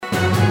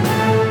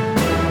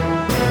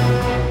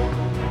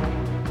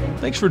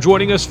Thanks for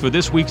joining us for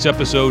this week's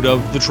episode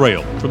of The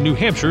Trail, from New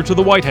Hampshire to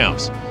the White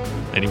House.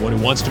 Anyone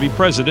who wants to be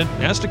president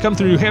has to come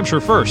through New Hampshire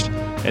first,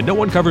 and no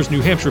one covers New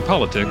Hampshire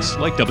politics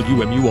like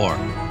WMUR.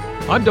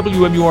 I'm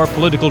WMUR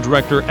Political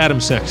Director Adam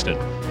Sexton,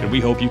 and we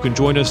hope you can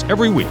join us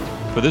every week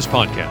for this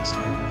podcast.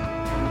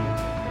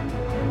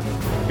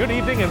 Good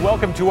evening and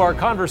welcome to our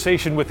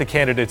Conversation with the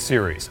Candidates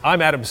series.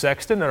 I'm Adam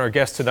Sexton, and our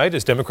guest tonight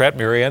is Democrat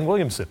Marianne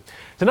Williamson.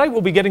 Tonight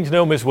we'll be getting to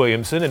know Ms.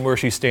 Williamson and where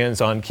she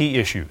stands on key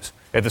issues.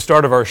 At the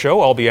start of our show,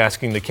 I'll be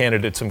asking the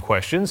candidates some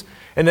questions,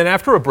 and then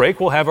after a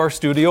break, we'll have our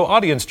studio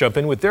audience jump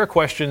in with their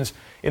questions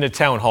in a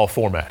town hall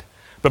format.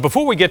 But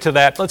before we get to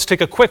that, let's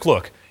take a quick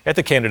look at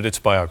the candidate's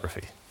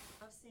biography.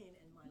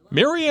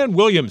 Marianne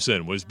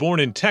Williamson was born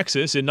in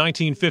Texas in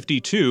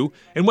 1952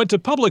 and went to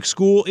public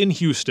school in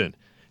Houston.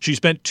 She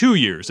spent 2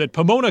 years at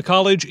Pomona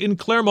College in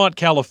Claremont,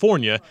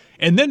 California,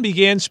 and then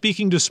began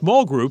speaking to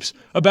small groups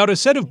about a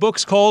set of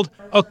books called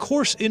A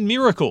Course in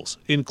Miracles,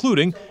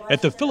 including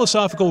at the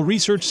Philosophical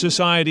Research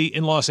Society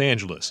in Los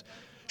Angeles.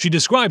 She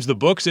describes the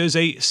books as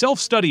a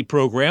self-study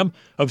program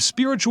of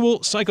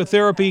spiritual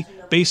psychotherapy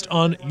based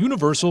on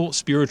universal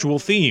spiritual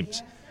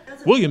themes.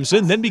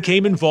 Williamson then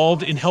became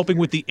involved in helping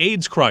with the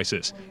AIDS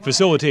crisis,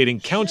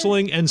 facilitating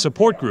counseling and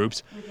support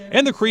groups,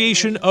 and the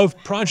creation of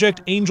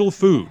Project Angel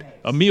Food,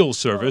 a meal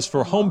service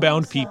for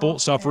homebound people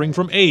suffering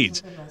from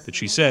AIDS that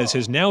she says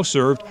has now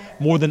served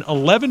more than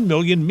 11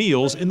 million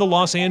meals in the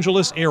Los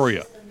Angeles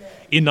area.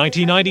 In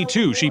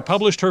 1992, she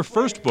published her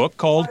first book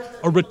called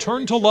A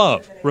Return to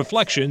Love,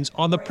 Reflections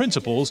on the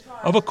Principles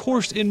of A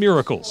Course in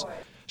Miracles.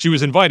 She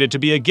was invited to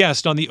be a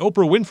guest on The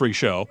Oprah Winfrey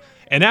Show,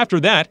 and after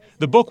that,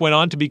 the book went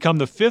on to become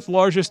the 5th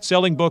largest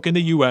selling book in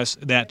the U.S.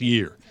 that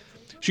year.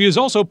 She has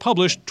also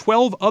published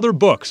 12 other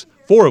books,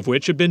 4 of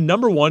which have been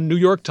 #1 New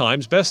York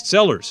Times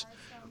bestsellers.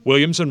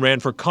 Williamson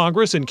ran for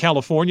Congress in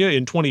California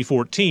in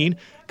 2014,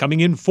 coming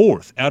in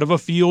 4th out of a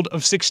field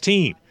of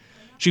 16.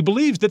 She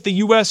believes that the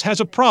U.S. has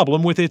a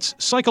problem with its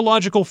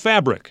psychological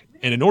fabric,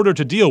 and in order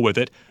to deal with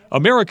it,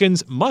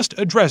 Americans must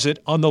address it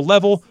on the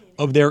level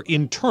of their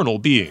internal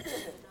being.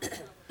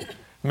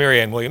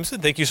 Marianne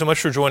Williamson, thank you so much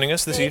for joining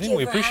us this evening.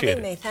 We appreciate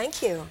it.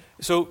 Thank you.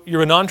 So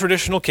you're a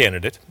non-traditional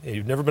candidate.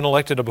 You've never been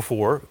elected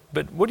before,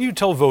 but what do you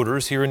tell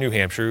voters here in New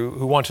Hampshire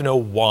who want to know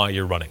why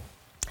you're running?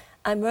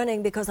 I'm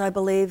running because I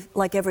believe,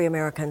 like every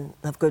American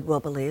of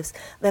goodwill believes,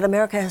 that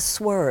America has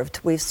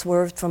swerved. We've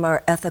swerved from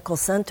our ethical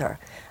center.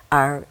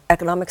 Our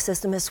economic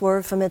system has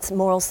swerved from its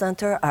moral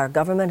center. Our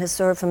government has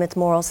swerved from its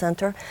moral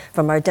center,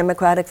 from our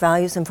democratic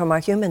values and from our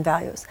human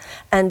values.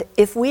 And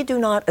if we do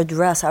not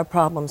address our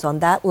problems on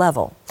that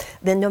level,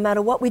 then no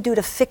matter what we do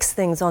to fix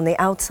things on the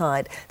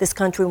outside, this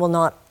country will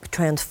not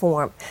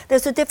transform.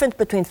 There's a difference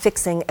between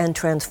fixing and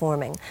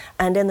transforming.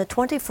 And in the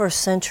 21st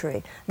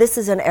century, this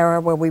is an era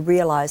where we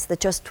realize that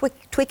just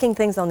tweaking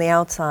things on the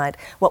outside,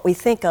 what we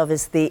think of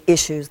is the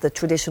issues, the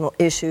traditional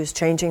issues,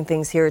 changing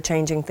things here,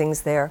 changing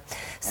things there.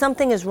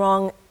 Something is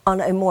wrong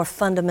on a more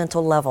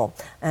fundamental level,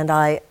 and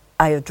I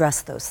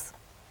address those.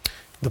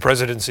 The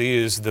presidency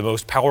is the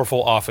most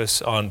powerful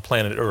office on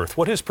planet Earth.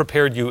 What has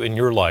prepared you in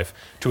your life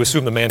to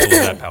assume the mantle of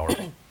that power?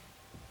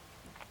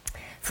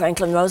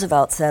 Franklin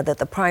Roosevelt said that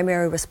the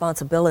primary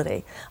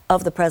responsibility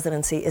of the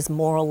presidency is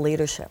moral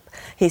leadership.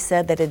 He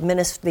said that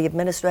the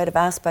administrative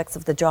aspects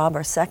of the job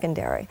are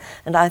secondary.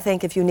 And I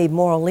think if you need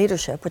moral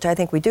leadership, which I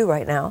think we do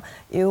right now,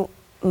 you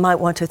might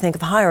want to think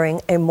of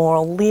hiring a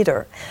moral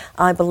leader.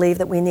 I believe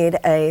that we need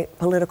a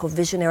political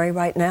visionary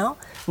right now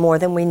more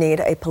than we need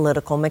a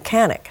political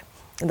mechanic.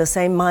 And the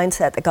same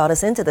mindset that got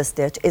us into this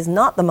ditch is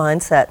not the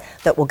mindset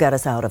that will get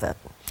us out of it.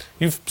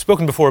 You've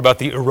spoken before about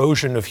the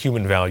erosion of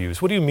human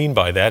values. What do you mean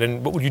by that,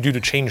 and what would you do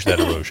to change that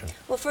erosion?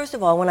 Well, first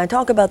of all, when I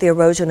talk about the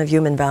erosion of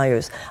human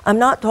values, I'm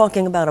not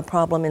talking about a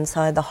problem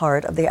inside the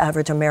heart of the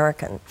average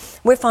American.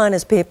 We're fine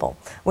as people.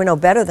 We're no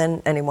better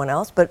than anyone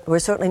else, but we're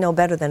certainly no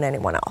better than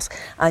anyone else.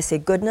 I see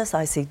goodness,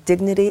 I see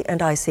dignity,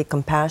 and I see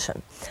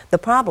compassion. The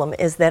problem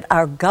is that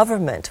our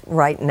government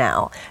right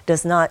now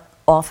does not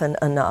often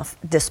enough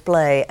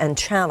display and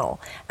channel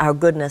our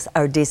goodness,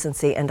 our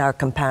decency, and our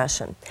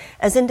compassion.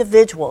 As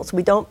individuals,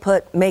 we don't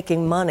put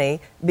making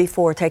money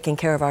before taking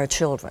care of our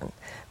children.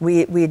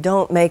 We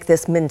don't make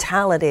this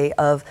mentality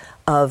of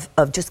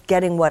just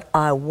getting what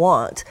I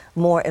want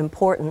more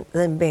important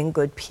than being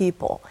good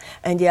people.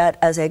 And yet,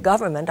 as a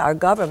government, our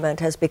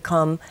government has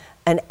become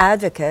an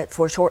advocate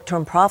for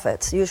short-term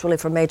profits, usually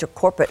for major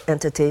corporate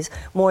entities,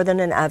 more than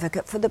an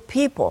advocate for the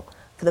people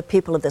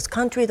of this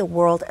country, the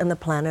world, and the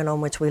planet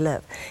on which we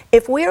live.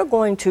 If we are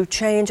going to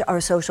change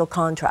our social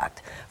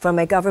contract from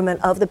a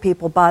government of the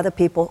people, by the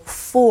people,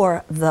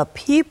 for the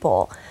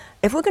people,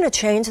 if we're going to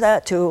change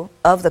that to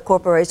of the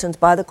corporations,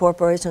 by the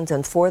corporations,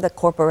 and for the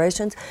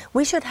corporations,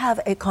 we should have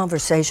a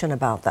conversation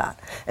about that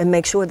and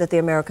make sure that the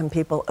American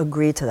people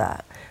agree to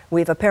that.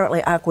 We've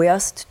apparently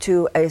acquiesced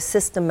to a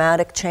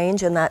systematic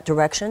change in that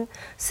direction,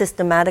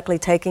 systematically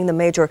taking the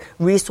major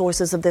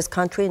resources of this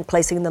country and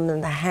placing them in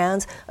the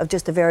hands of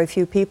just a very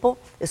few people.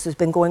 This has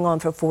been going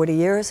on for 40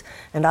 years,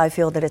 and I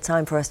feel that it's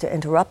time for us to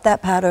interrupt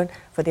that pattern,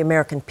 for the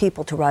American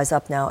people to rise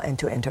up now and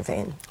to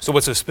intervene. So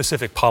what's a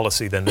specific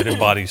policy then that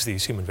embodies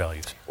these human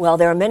values? Well,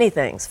 there are many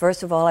things.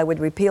 First of all, I would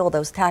repeal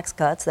those tax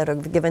cuts that are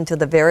given to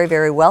the very,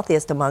 very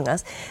wealthiest among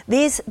us.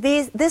 This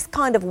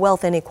kind of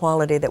wealth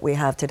inequality that we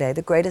have today,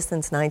 the greatest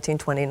since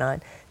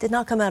 1929, did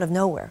not come out of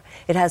nowhere.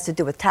 It has to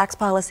do with tax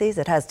policies.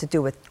 It has to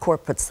do with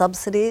corporate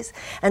subsidies.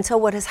 And so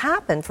what has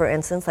happened, for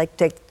instance, like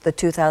take the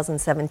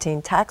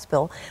 2017 tax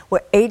bill,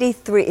 where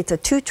it's a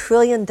 $2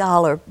 trillion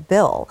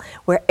bill,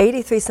 where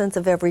 83 cents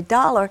of every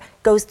dollar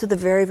goes to the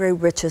very, very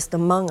richest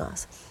among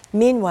us.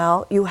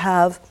 Meanwhile, you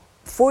have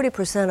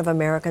 40% of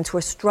Americans who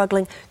are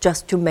struggling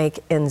just to make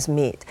ends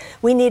meet.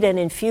 We need an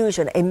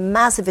infusion, a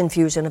massive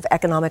infusion of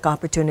economic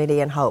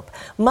opportunity and hope,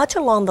 much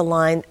along the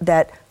line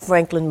that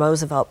Franklin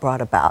Roosevelt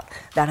brought about.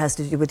 That has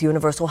to do with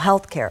universal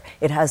health care.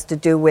 It has to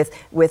do with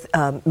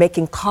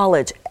making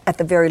college at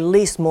the very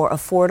least more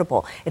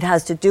affordable. It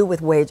has to do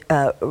with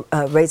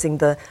raising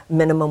the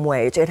minimum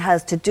wage. It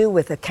has to do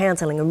with the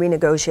canceling and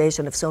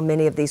renegotiation of so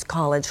many of these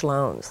college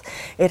loans.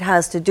 It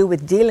has to do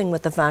with dealing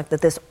with the fact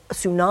that this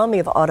tsunami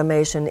of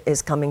automation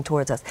is coming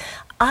towards us.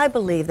 I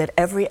believe that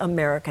every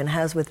American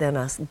has within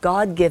us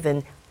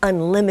God-given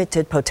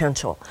unlimited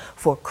potential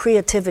for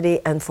creativity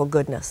and for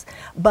goodness.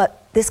 But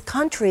this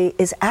country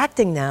is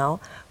acting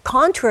now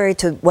contrary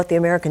to what the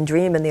American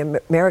dream and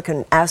the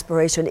American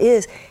aspiration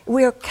is.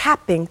 We are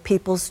capping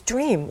people's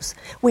dreams.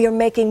 We are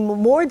making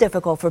more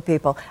difficult for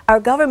people.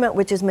 Our government,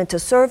 which is meant to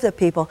serve the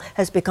people,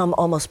 has become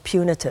almost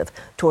punitive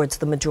towards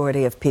the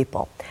majority of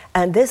people.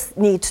 And this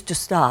needs to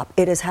stop.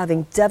 It is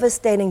having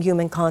devastating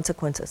human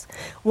consequences.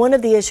 One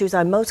of the issues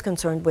I'm most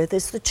concerned with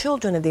is the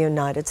children of the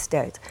United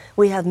States.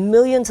 We have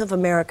millions of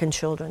American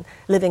children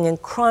living in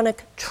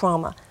chronic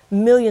trauma.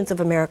 Millions of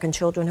American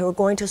children who are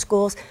going to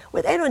schools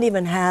where they don't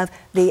even have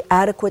the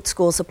adequate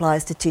school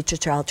supplies to teach a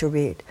child to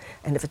read.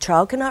 And if a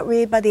child cannot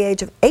read by the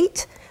age of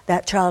 8,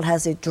 that child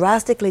has a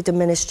drastically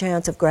diminished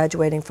chance of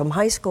graduating from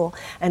high school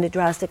and a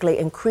drastically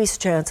increased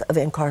chance of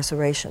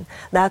incarceration.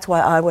 That's why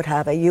I would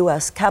have a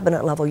U.S.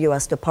 cabinet-level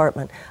U.S.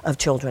 Department of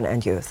Children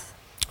and Youth.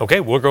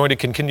 Okay, we're going to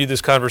continue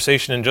this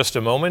conversation in just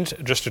a moment,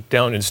 just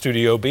down in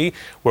Studio B,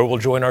 where we'll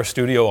join our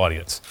studio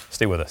audience.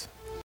 Stay with us.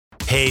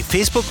 Hey,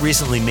 Facebook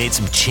recently made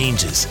some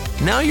changes.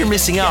 Now you're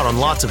missing out on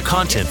lots of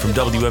content from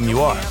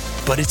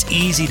WMUR, but it's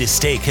easy to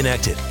stay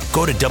connected.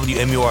 Go to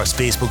WMUR's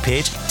Facebook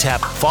page,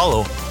 tap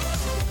follow,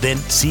 then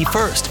see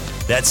first.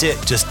 That's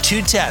it. Just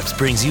 2 taps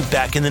brings you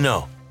back in the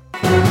know.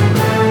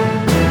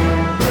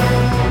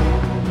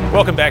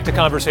 Welcome back to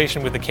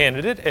Conversation with the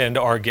Candidate and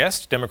our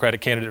guest,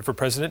 Democratic candidate for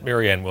president,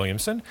 Marianne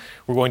Williamson.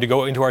 We're going to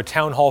go into our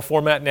town hall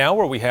format now,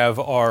 where we have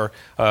our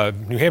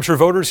New Hampshire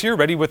voters here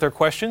ready with their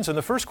questions. And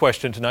the first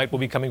question tonight will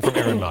be coming from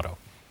Erin Motto.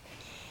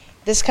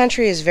 This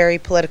country is very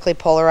politically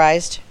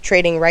polarized,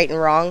 trading right and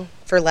wrong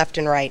for left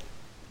and right.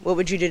 What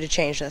would you do to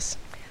change this?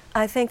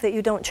 I think that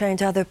you don't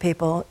change other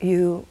people,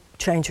 you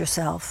change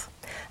yourself.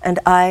 And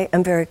I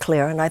am very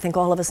clear, and I think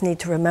all of us need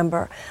to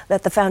remember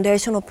that the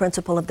foundational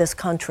principle of this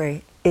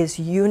country is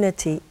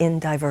unity in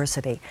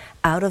diversity,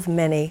 out of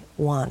many,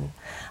 one.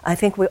 I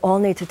think we all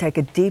need to take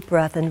a deep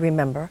breath and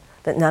remember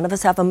that none of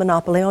us have a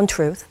monopoly on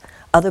truth.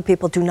 Other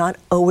people do not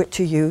owe it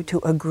to you to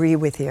agree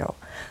with you.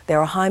 There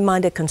are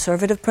high-minded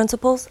conservative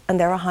principles and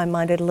there are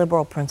high-minded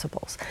liberal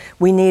principles.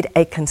 We need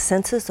a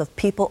consensus of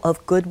people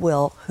of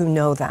goodwill who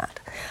know that.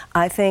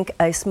 I think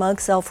a smug,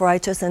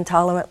 self-righteous,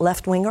 intolerant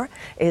left-winger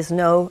is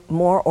no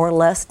more or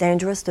less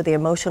dangerous to the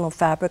emotional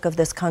fabric of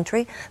this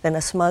country than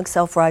a smug,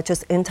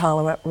 self-righteous,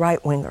 intolerant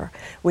right-winger.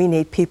 We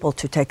need people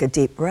to take a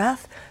deep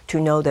breath, to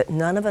know that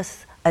none of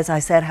us, as I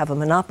said, have a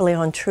monopoly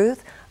on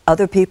truth.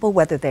 Other people,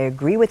 whether they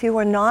agree with you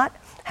or not,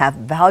 have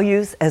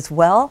values as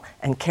well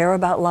and care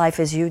about life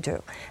as you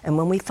do. And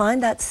when we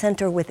find that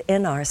center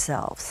within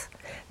ourselves,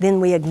 then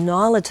we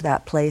acknowledge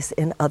that place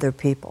in other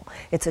people.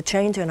 It's a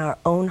change in our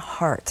own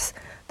hearts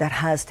that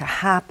has to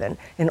happen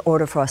in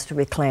order for us to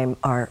reclaim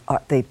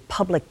the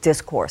public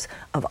discourse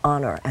of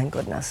honor and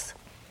goodness.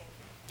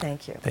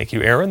 Thank you. Thank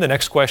you, Erin. The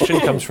next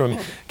question comes from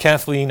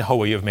Kathleen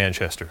Hoey of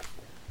Manchester.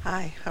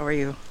 Hi, how are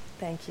you?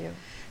 Thank you.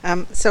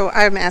 So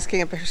I'm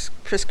asking a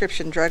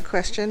prescription drug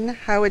question.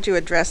 How would you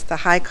address the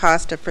high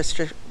cost of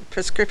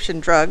prescription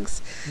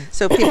drugs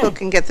so people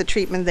can get the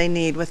treatment they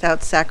need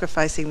without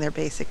sacrificing their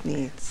basic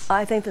needs?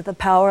 I think that the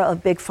power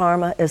of big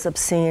pharma is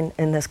obscene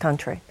in this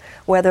country,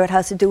 whether it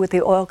has to do with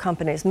the oil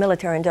companies,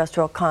 military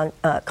industrial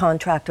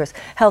contractors,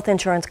 health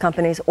insurance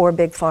companies, or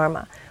big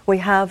pharma. We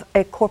have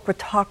a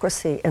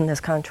corporatocracy in this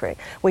country.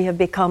 We have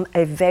become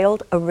a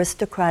veiled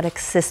aristocratic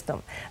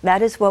system.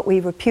 That is what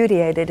we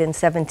repudiated in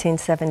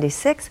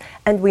 1776,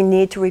 and we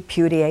need to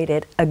repudiate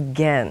it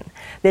again.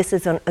 This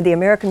is the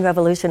American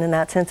Revolution, in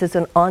that sense, is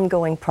an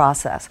ongoing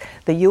process.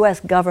 The U.S.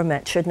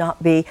 government should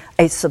not be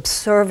a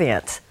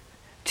subservient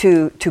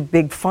to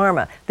big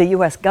pharma. The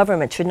U.S.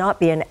 government should not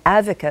be an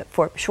advocate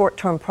for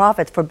short-term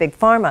profits for big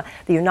pharma.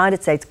 The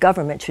United States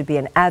government should be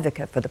an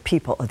advocate for the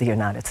people of the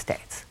United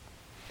States.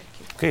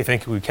 Okay,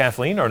 thank you,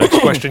 Kathleen. Our next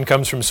question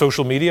comes from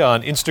social media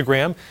on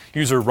Instagram.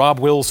 User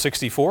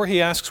RobWills64.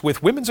 He asks,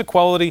 with women's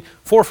equality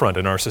forefront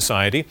in our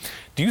society,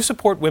 do you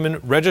support women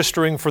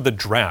registering for the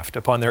draft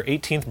upon their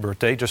 18th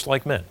birthday, just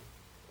like men?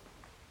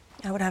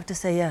 I would have to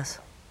say yes.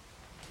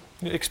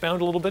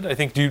 Expound a little bit.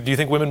 Do you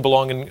think women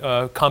belong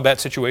in combat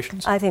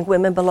situations? I think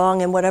women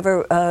belong in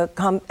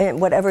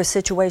whatever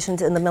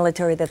situations in the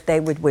military that they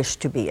would wish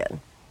to be in.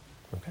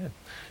 Okay.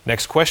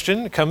 Next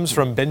question comes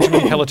from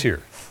Benjamin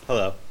Pelletier.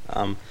 Hello.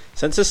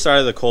 Since the start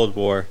of the Cold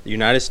War, the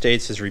United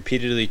States has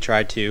repeatedly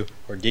tried to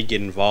or did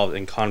get involved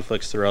in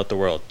conflicts throughout the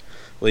world.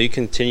 Will you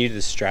continue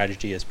this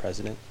strategy as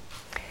president?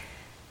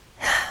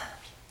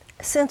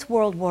 Since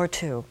World War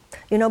II,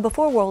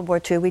 before World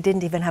War II, we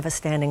didn't even have a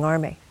standing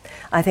army.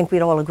 I think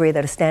we'd all agree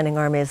that a standing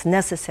army is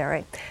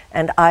necessary,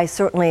 and I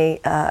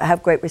certainly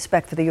have great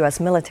respect for the U.S.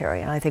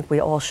 military, and I think we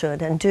all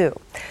should and do.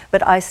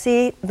 But I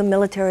see the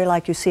military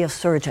like you see a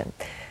surgeon.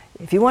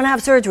 If you want to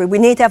have surgery, we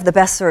need to have the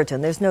best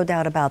surgeon. There's no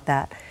doubt about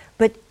that.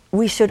 But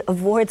we should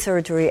avoid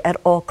surgery at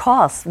all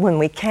costs when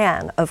we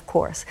can, of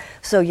course.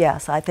 So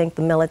yes, I think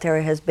the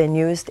military has been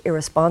used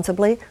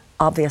irresponsibly.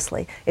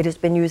 Obviously, it has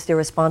been used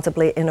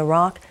irresponsibly in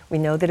Iraq. We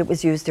know that it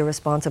was used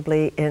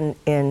irresponsibly in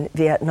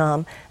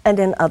Vietnam and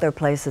in other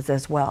places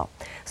as well.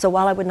 So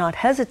while I would not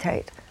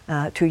hesitate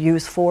to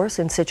use force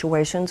in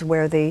situations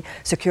where the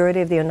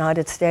security of the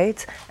United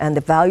States and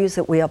the values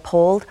that we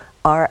uphold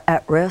are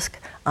at risk,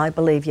 I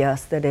believe,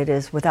 yes, that it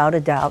is without a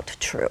doubt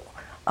true.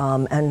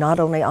 And not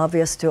only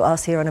obvious to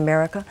us here in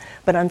America,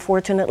 but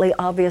unfortunately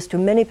obvious to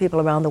many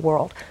people around the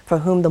world for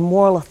whom the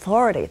moral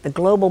authority, the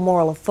global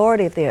moral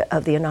authority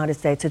of the United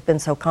States has been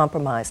so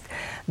compromised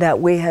that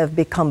we have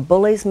become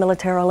bullies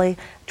militarily,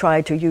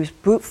 tried to use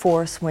brute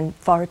force when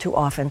far too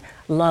often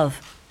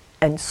love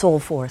and soul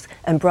force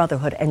and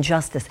brotherhood and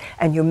justice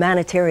and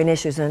humanitarian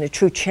issues and a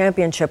true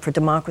championship for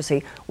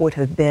democracy would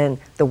have been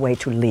the way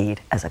to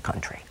lead as a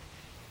country.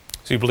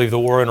 So you believe the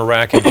war in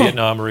Iraq and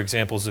Vietnam are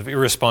examples of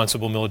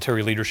irresponsible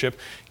military leadership.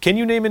 Can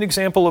you name an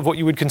example of what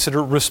you would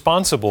consider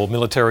responsible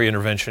military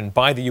intervention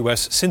by the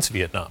U.S. since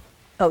Vietnam?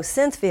 Oh,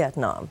 since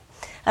Vietnam?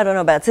 I don't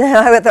know about,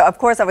 of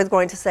course I was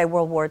going to say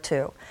World War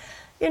II.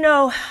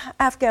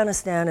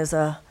 Afghanistan is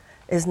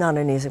not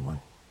an easy one.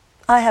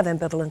 I have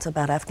ambivalence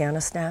about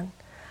Afghanistan.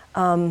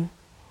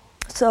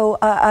 So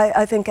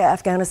I think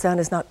Afghanistan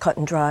is not cut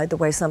and dried the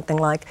way something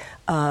like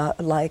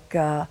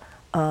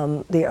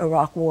the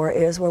Iraq War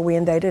is, where we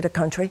invaded a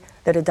country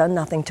that had done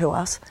nothing to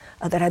us,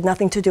 that had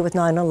nothing to do with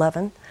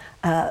 9/11,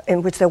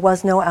 in which there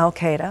was no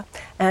Al-Qaeda.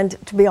 And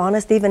to be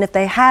honest, even if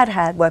they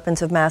had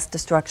weapons of mass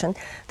destruction,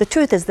 the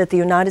truth is that the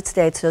United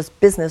States does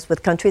business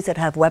with countries that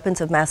have weapons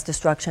of mass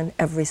destruction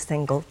every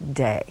single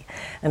day.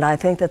 And I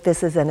think that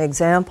this is an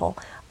example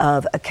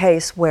of a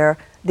case where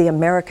the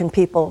American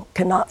people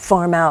cannot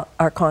farm out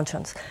our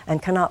conscience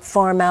and cannot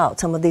farm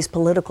out some of these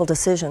political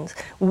decisions.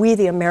 We,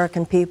 the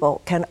American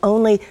people, can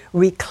only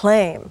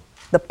reclaim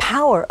the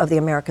power of the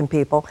American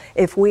people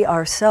if we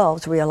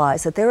ourselves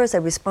realize that there is a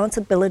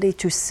responsibility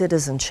to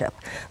citizenship.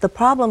 The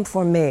problem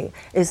for me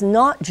is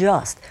not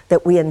just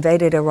that we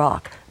invaded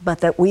Iraq,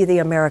 but that we, the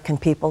American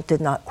people, did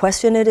not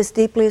question it as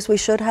deeply as we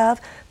should have.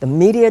 The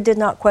media did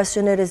not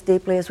question it as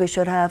deeply as we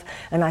should have.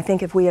 And I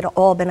think if we had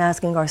all been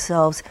asking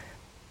ourselves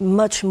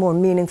much more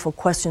meaningful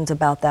questions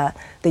about that,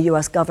 the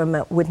U.S.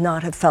 government would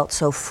not have felt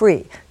so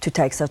free to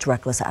take such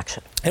reckless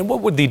action. And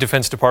what would the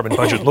Defense Department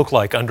budget look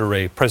like under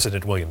a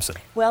President Williamson?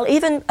 Well,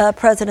 even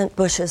President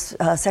Bush's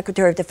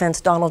Secretary of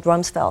Defense, Donald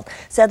Rumsfeld,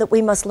 said that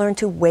we must learn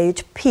to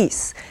wage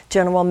peace.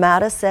 General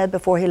Mattis said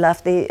before he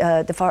left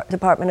the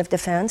Department of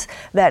Defense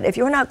that if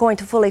you're not going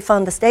to fully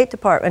fund the State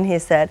Department, he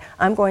said,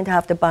 I'm going to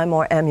have to buy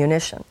more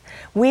ammunition.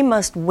 We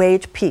must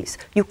wage peace.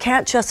 You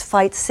can't just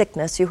fight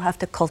sickness, you have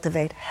to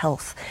cultivate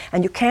health.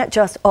 And you can't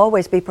just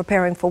always be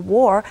preparing for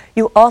war,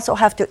 you also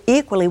have to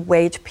equally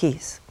wage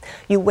peace.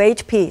 You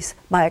wage peace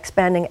by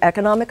expanding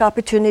economic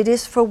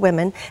opportunities for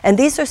women, and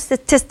these are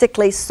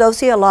statistically,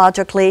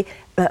 sociologically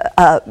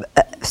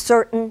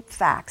certain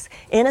facts.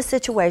 In a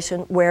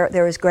situation where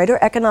there is greater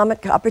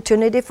economic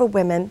opportunity for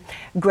women,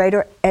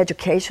 greater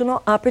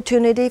educational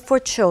opportunity for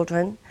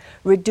children,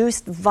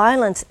 reduced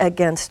violence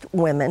against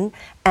women,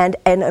 and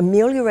an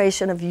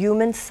amelioration of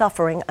human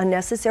suffering,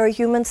 unnecessary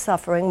human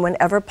suffering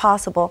whenever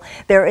possible,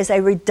 there is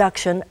a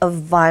reduction of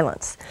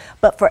violence.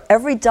 But for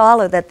every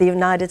dollar that the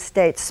United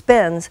States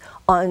spends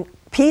on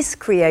peace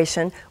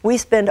creation, we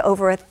spend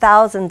over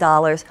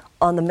 $1,000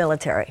 on the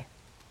military.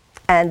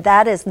 And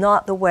that is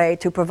not the way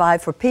to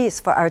provide for peace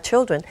for our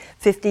children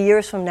 50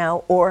 years from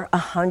now or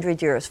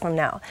 100 years from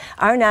now.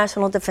 Our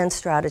national defense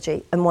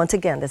strategy, and once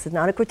again, this is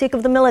not a critique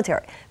of the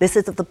military, this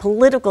is of the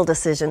political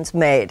decisions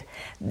made.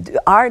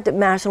 Our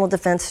national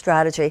defense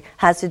strategy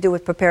has to do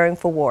with preparing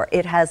for war.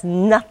 It has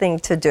nothing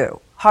to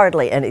do,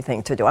 hardly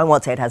anything to do, I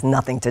won't say it has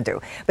nothing to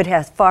do, but it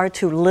has far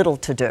too little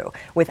to do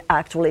with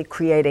actually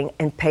creating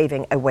and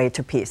paving a way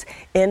to peace.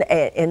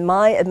 In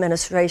my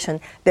administration,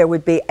 there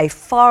would be a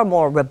far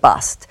more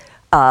robust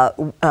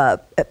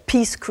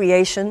peace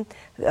creation,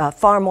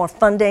 far more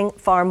funding,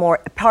 far more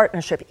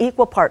partnership,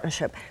 equal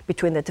partnership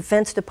between the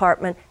Defense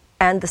Department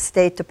and the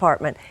State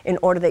Department in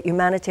order that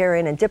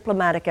humanitarian and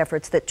diplomatic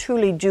efforts that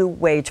truly do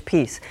wage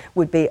peace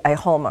would be a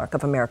hallmark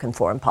of American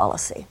foreign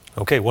policy.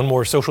 Okay, one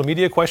more social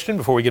media question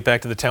before we get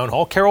back to the town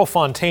hall. Carol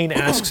Fontaine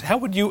asks, how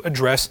would you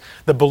address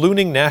the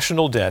ballooning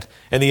national debt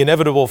and the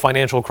inevitable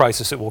financial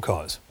crisis it will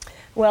cause?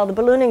 Well, the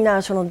ballooning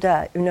national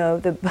debt,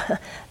 I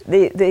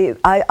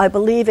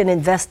believe in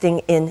investing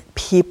in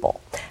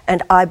people.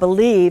 And I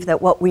believe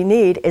that what we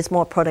need is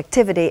more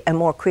productivity and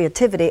more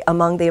creativity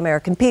among the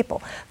American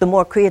people. The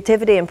more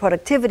creativity and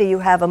productivity you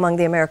have among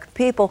the American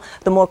people,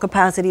 the more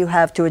capacity you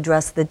have to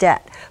address the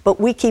debt. But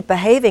we keep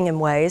behaving in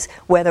ways,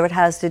 whether it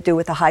has to do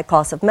with the high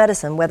cost of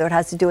medicine, whether it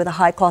has to do with the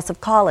high cost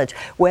of college,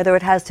 whether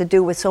it has to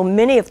do with so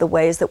many of the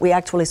ways that we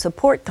actually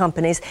support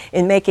companies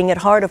in making it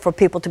harder for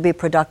people to be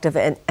productive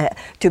and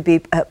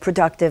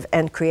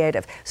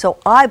creative. So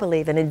I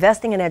believe in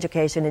investing in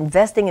education,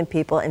 investing in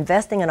people,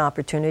 investing in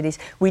opportunities.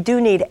 We do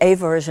need a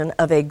version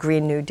of a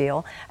Green New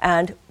Deal.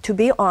 And to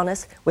be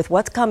honest, with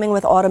what's coming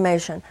with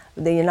automation,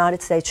 the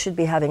United States should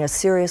be having a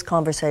serious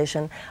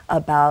conversation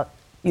about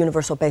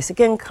universal basic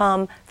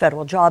income,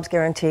 federal jobs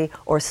guarantee,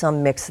 or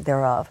some mix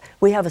thereof.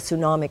 We have a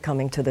tsunami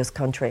coming to this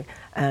country,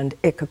 and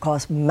it could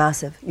cause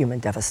massive human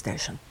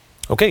devastation.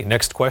 Okay,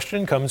 next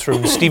question comes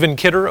from Stephen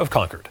Kidder of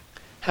Concord.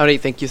 Howdy,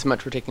 thank you so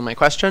much for taking my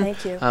question.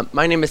 Thank you.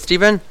 My name is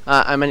Stephen.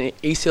 I'm an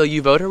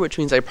ACLU voter, which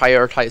means I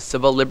prioritize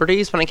civil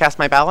liberties when I cast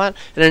my ballot.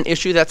 And an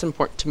issue that's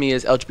important to me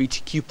is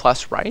LGBTQ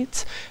plus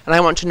rights. And I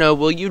want to know,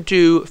 will you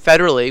do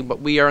federally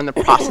what we are in the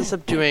process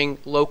of doing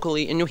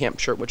locally in New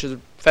Hampshire, which is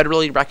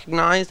federally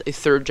recognized a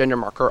third gender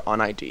marker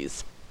on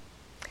IDs?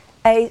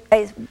 A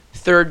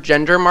third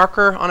gender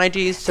marker on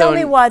IDs. Tell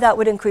me why that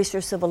would increase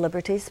your civil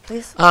liberties,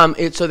 please.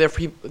 So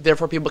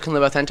therefore people can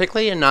live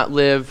authentically and not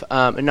live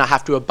and not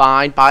have to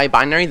abide by a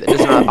binary that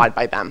does not abide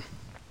by them.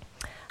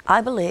 I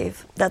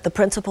believe that the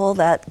principle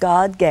that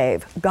God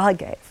gave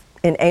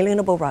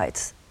inalienable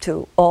rights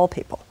to all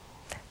people,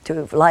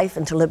 to life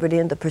and to liberty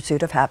and the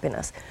pursuit of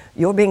happiness.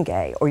 You're being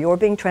gay, or you're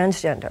being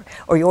transgender,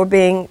 or you're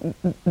being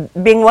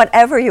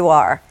whatever you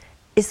are,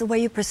 is the way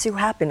you pursue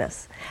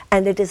happiness.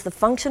 And it is the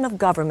function of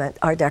government,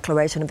 our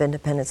Declaration of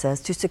Independence says,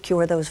 to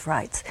secure those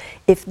rights.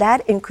 If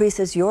that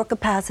increases your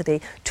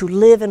capacity to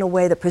live in a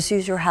way that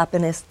pursues your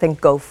happiness, then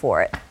go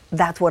for it.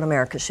 That's what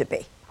America should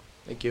be.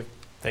 Thank you.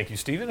 Thank you,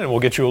 Stephen. And we'll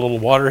get you a little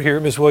water here,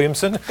 Ms.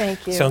 Williamson.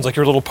 Thank you. Sounds like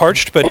you're a little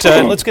parched, but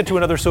let's get to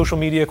another social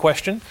media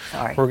question.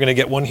 Sorry. We're going to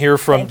get one here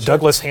from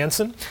Douglas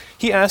Hanson.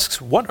 He asks,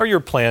 what are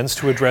your plans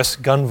to address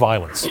gun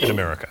violence in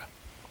America?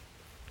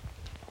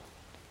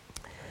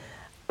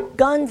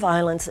 Gun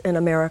violence in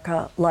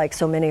America, like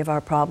so many of our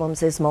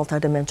problems, is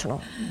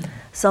multidimensional.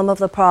 Some of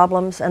the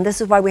problems, and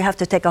this is why we have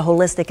to take a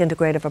holistic,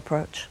 integrative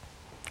approach.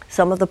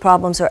 Some of the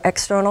problems are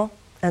external,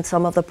 and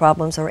some of the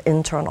problems are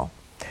internal.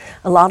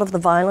 A lot of the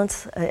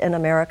violence in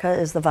America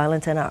is the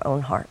violence in our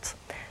own hearts,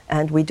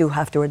 and we do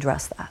have to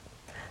address that.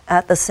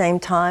 At the same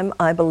time,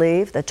 I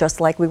believe that just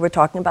like we were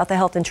talking about the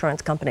health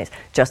insurance companies,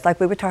 just like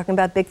we were talking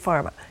about Big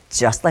Pharma,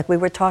 just like we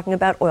were talking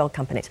about oil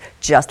companies,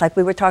 just like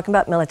we were talking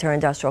about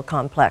military-industrial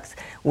complex,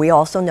 we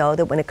also know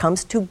that when it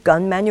comes to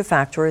gun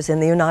manufacturers in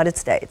the United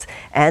States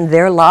and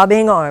their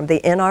lobbying arm, the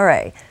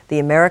NRA, the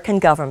American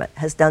government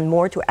has done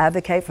more to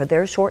advocate for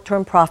their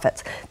short-term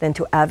profits than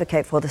to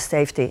advocate for the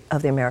safety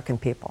of the American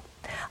people.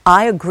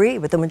 I agree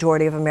with the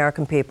majority of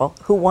American people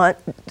who want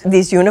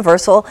these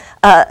universal,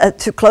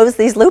 to close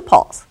these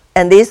loopholes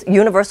and these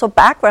universal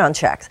background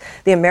checks.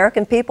 The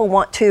American people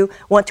want to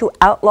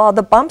outlaw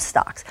the bump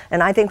stocks.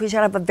 And I think we should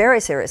have a very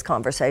serious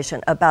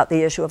conversation about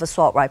the issue of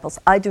assault rifles.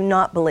 I do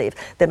not believe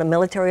that a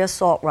military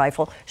assault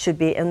rifle should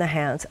be in the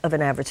hands of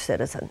an average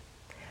citizen.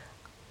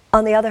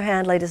 On the other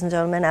hand, ladies and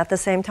gentlemen, at the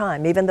same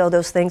time, even though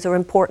those things are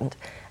important,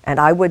 and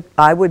I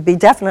would be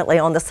definitely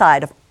on the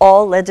side of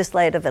all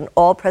legislative and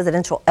all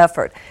presidential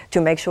effort to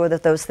make sure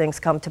that those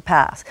things come to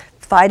pass,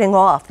 fighting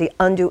off the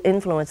undue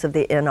influence of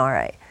the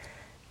NRA.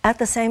 At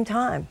the same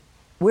time,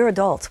 we're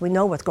adults. We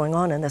know what's going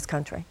on in this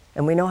country,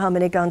 and we know how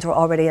many guns are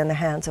already in the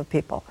hands of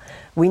people.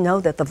 We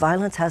know that the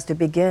violence has to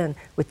begin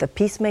with the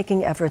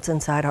peacemaking efforts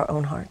inside our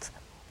own hearts.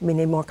 We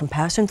need more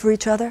compassion for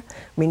each other.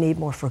 We need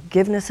more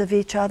forgiveness of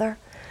each other.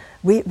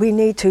 We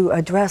need to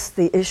address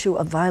the issue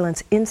of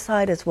violence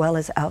inside as well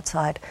as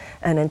outside,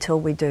 and until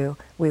we do,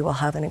 we will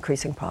have an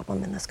increasing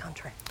problem in this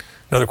country.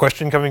 Another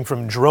question coming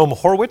from Jerome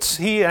Horwitz.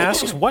 He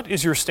asks, what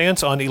is your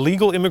stance on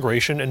illegal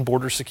immigration and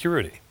border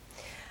security?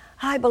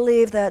 I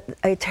believe that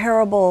a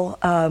terrible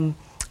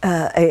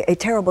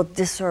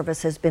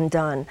disservice has been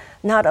done,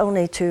 not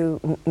only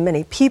to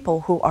many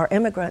people who are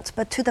immigrants,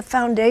 but to the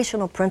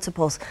foundational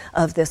principles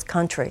of this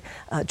country.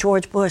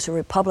 George Bush, a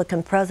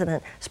Republican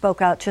president,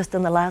 spoke out just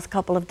in the last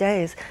couple of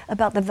days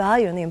about the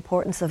value and the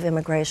importance of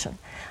immigration.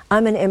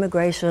 I'm an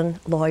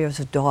immigration lawyer's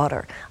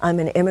daughter. I'm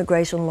an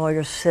immigration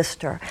lawyer's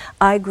sister.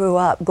 I grew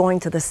up going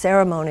to the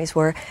ceremonies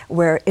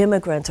where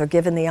immigrants are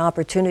given the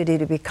opportunity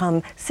to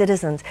become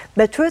citizens.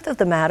 The truth of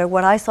the matter,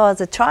 what I saw as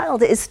a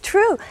child, is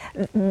true.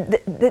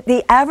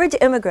 The average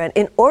immigrant,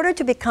 in order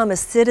to become a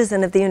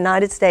citizen of the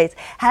United States,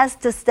 has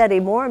to study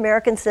more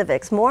American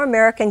civics, more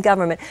American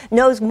government,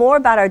 knows more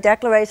about our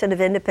Declaration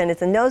of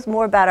Independence, and knows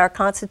more about our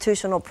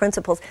constitutional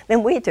principles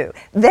than we do.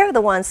 They're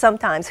the ones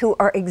sometimes who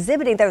are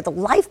exhibiting, they're the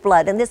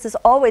lifeblood, and this has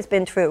always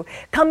been true,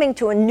 coming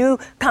to a new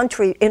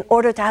country in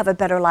order to have a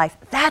better life.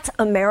 That's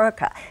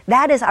America.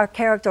 That is our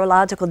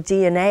characterological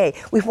DNA.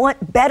 We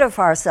want better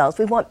for ourselves.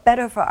 We want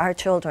better for our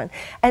children.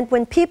 And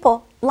when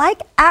people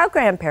like our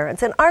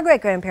grandparents and our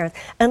great-grandparents,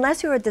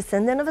 unless you're a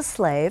descendant of a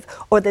slave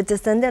or the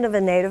descendant of a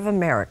Native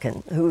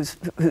American whose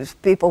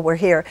people were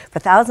here for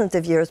thousands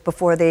of years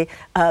before the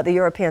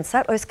European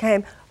settlers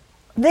came,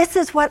 this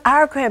is what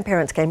our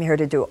grandparents came here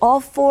to do.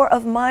 All 4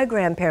 of my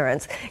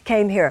grandparents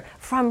came here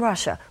from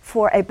Russia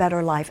for a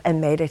better life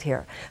and made it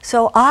here.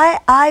 So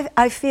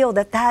I feel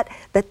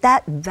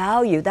that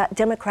value, that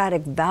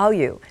democratic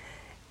value,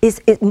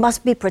 it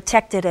must be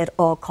protected at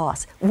all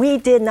costs. We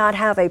did not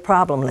have a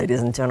problem, ladies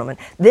and gentlemen.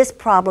 This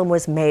problem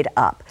was made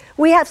up.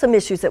 We have some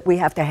issues that we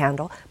have to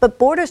handle, but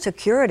border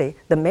security,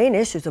 the main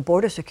issues of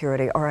border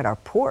security are at our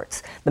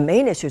ports. The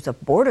main issues of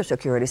border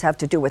security have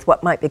to do with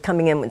what might be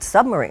coming in with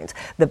submarines.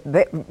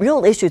 The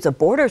real issues of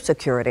border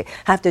security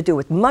have to do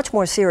with much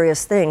more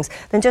serious things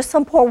than just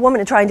some poor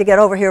woman trying to get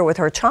over here with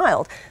her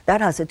child. That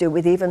has to do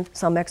with, even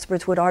some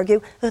experts would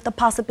argue, with the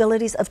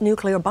possibilities of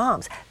nuclear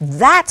bombs.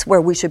 That's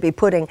where we should be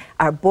putting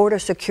our border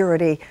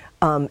security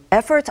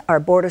efforts, our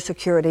border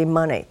security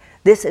money.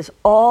 This is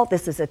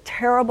a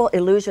terrible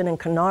illusion and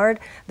canard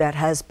that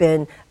has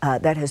been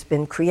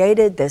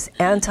created, this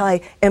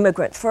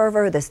anti-immigrant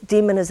fervor, this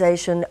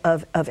demonization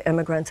of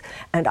immigrants.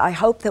 And I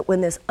hope that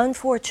when this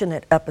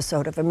unfortunate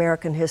episode of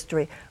American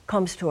history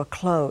comes to a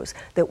close,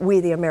 that we,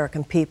 the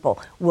American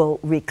people, will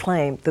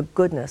reclaim the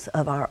goodness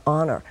of our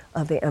honor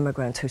of the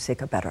immigrants who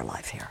seek a better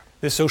life here.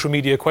 This social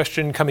media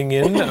question coming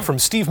in from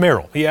Steve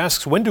Merrill. He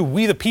asks, when do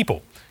we the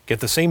people get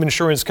the same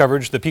insurance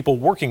coverage that people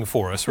working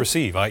for us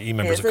receive, i.e.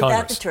 members of Congress?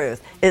 Isn't that the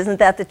truth? Isn't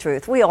that the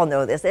truth? We all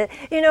know this.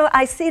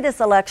 I see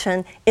this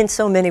election in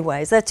so many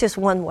ways. That's just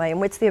one way in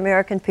which the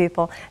American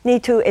people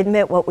need to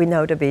admit what we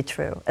know to be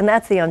true. And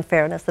that's the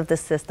unfairness of this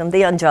system,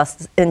 the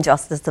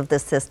injustice of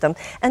this system.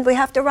 And we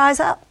have to rise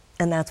up.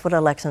 And that's what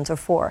elections are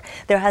for.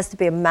 There has to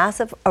be a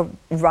massive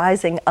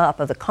rising up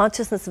of the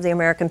consciousness of the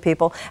American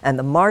people and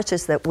the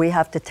marches that we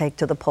have to take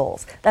to the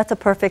polls. That's a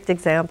perfect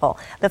example.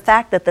 The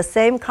fact that the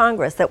same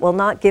Congress that will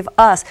not give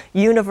us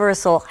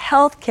universal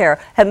health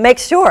care and make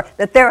sure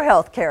that their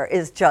health care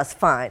is just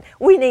fine.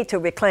 We need to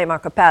reclaim our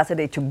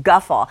capacity to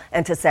guffaw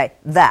and to say,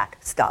 that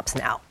stops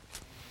now.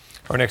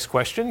 Our next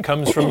question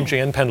comes from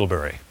Jan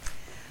Pendlebury.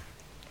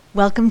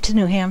 Welcome to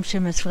New Hampshire,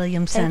 Ms.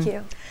 Williamson. Thank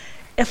you.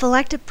 If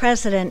elected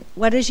president,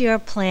 what is your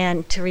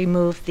plan to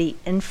remove the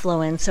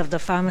influence of the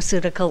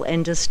pharmaceutical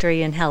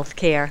industry in health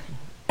care?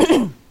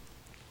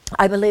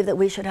 I believe that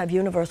we should have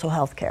universal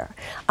health care.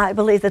 I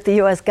believe that the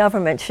U.S.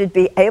 government should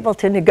be able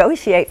to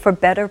negotiate for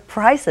better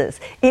prices.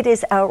 It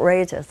is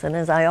outrageous. And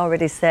as I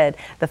already said,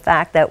 the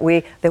fact that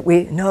we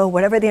know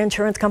whatever the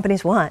insurance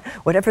companies want,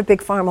 whatever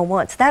Big Pharma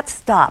wants, that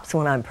stops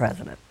when I'm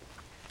president.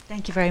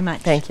 Thank you very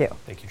much. Thank you.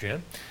 Thank you,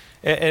 Jan.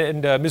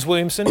 And Ms.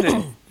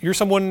 Williamson, you're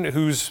someone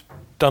who's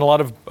done a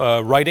lot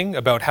of writing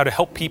about how to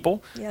help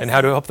people and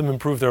how to help them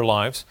improve their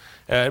lives.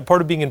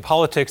 Part of being in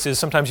politics is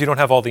sometimes you don't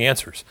have all the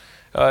answers.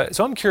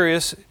 So I'm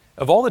curious,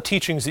 of all the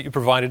teachings that you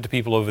provided to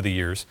people over the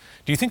years,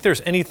 do you think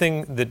there's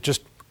anything that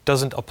just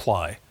doesn't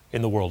apply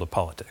in the world of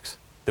politics,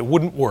 that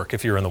wouldn't work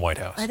if you're in the White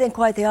House? I think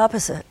quite the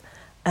opposite.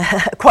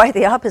 Quite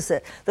the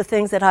opposite. The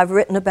things that I've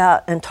written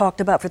about and talked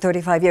about for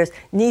 35 years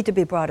need to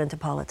be brought into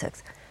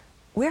politics.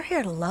 We're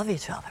here to love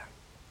each other.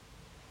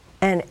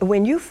 And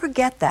when you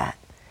forget that,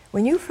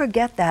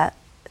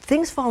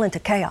 things fall into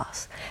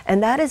chaos.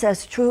 And that is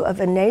as true of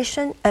a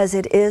nation as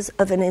it is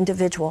of an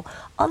individual.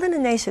 All that a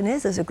nation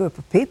is a group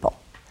of people.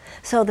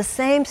 So the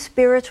same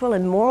spiritual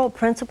and moral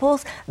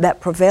principles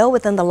that prevail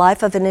within the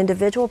life of an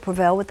individual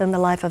prevail within the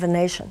life of a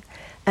nation.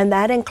 And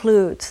that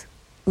includes,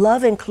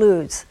 love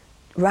includes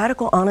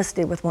radical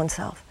honesty with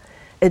oneself,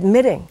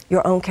 admitting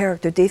your own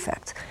character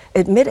defects,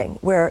 admitting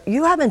where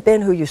you haven't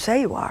been who you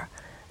say you are.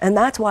 And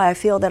that's why I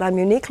feel that I'm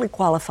uniquely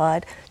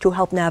qualified to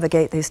help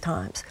navigate these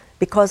times,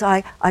 because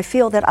I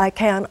feel that I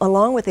can,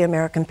 along with the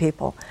American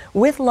people,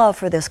 with love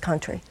for this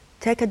country,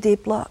 take a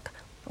deep look.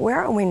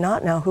 Where are we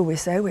not now who we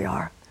say we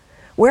are?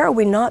 Where are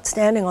we not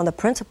standing on the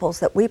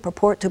principles that we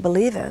purport to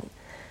believe in?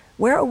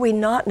 Where are we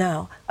not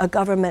now a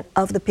government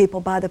of the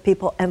people, by the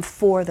people, and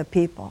for the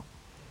people?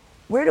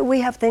 Where do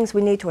we have things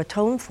we need to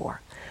atone for?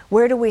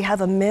 Where do we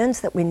have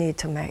amends that we need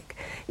to make?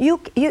 You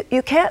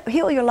can't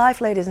heal your life,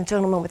 ladies and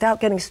gentlemen,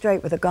 without getting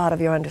straight with the God of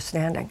your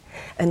understanding,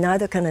 and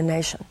neither can a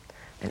nation.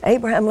 And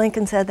Abraham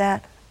Lincoln said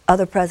that.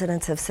 Other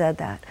presidents have said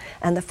that.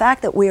 And the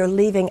fact that we are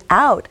leaving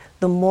out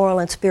the moral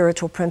and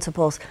spiritual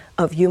principles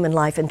of human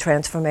life and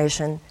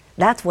transformation,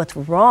 that's what's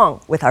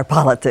wrong with our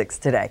politics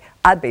today.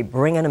 I'd be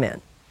bringing them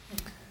in.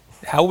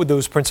 How would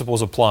those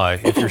principles apply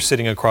if you're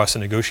sitting across a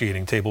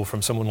negotiating table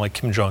from someone like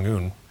Kim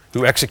Jong-un,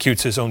 who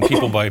executes his own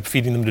people by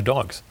feeding them to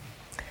dogs?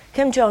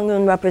 Kim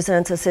Jong-un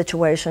represents a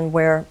situation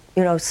where,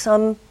 you know,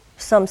 some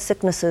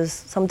sicknesses,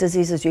 some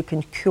diseases you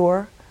can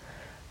cure,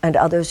 and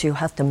others you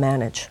have to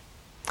manage.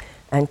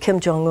 And Kim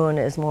Jong-un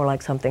is more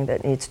like something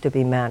that needs to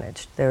be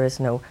managed. There is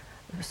no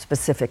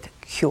specific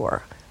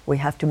cure. We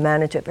have to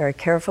manage it very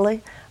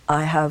carefully.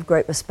 I have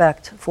great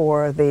respect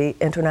for the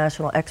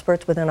international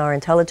experts within our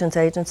intelligence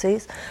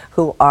agencies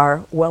who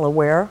are well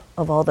aware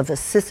of all the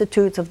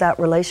vicissitudes of that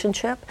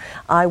relationship.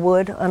 I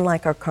would,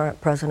 unlike our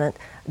current president,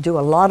 do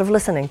a lot of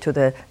listening to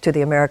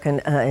the American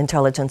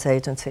intelligence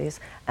agencies,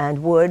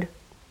 and would,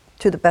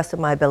 to the best of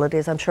my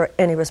abilities, I'm sure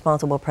any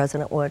responsible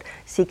president would,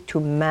 seek to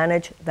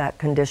manage that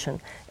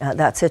condition,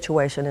 that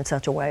situation in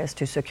such a way as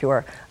to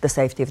secure the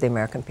safety of the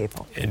American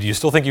people. And do you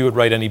still think you would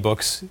write any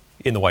books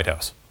in the White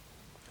House?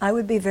 I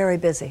would be very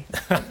busy.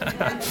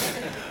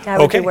 I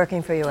would Okay. be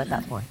working for you at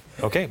that point.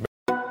 Okay.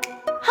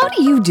 How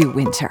do you do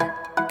winter?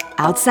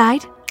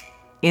 Outside?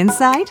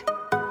 Inside?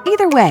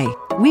 Either way,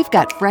 we've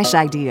got fresh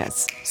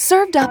ideas,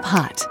 served up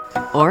hot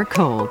or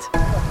cold.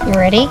 You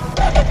ready?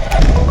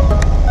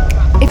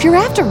 If you're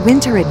after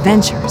winter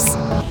adventures,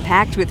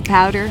 packed with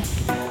powder,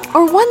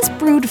 or ones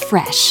brewed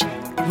fresh,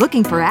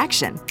 looking for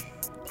action,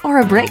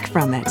 or a break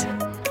from it,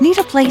 need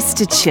a place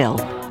to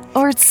chill,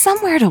 or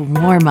somewhere to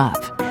warm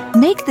up,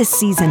 make the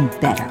season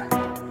better.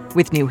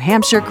 With New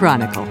Hampshire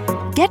Chronicle,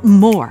 get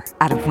more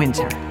out of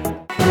winter.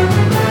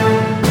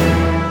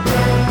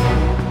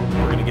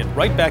 We're going to get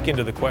right back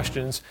into the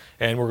questions,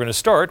 and we're going to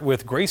start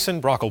with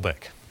Grayson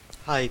Brockelbeck.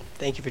 Hi,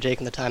 thank you for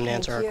taking the time to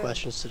answer our you.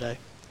 questions today.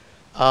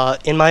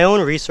 In my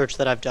own research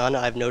that I've done,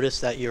 I've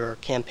noticed that your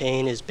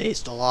campaign is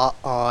based a lot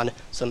on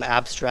some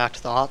abstract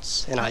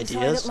thoughts and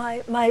ideas.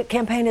 Sorry, my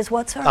campaign is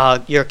what,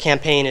 sir? Your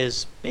campaign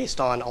is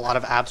based on a lot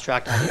of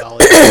abstract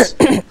ideologies.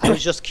 I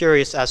was just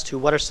curious as to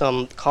what are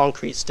some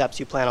concrete steps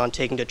you plan on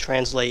taking to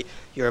translate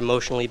your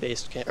emotionally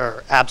based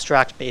or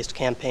abstract-based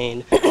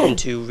campaign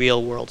into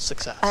real-world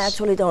success. I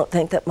actually don't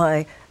think that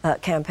my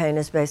campaign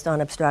is based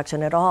on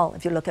abstraction at all.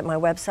 If you look at my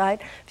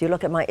website, if you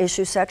look at my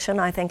issue section,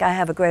 I think I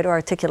have a greater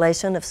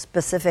articulation of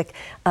specific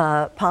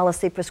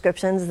policy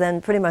prescriptions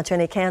than pretty much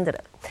any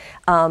candidate.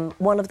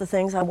 One of the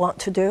things I want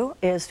to do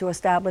is to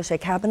establish a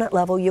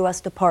cabinet-level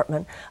U.S.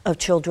 Department of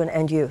Children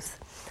and Youth.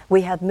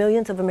 We have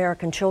millions of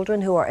American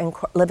children who are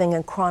living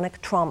in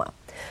chronic trauma.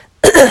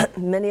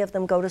 Many of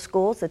them go to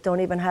schools that don't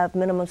even have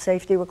minimum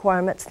safety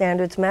requirement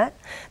standards met.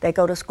 They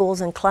go to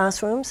schools and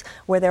classrooms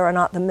where there are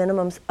not the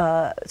minimum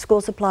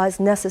school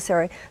supplies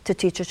necessary to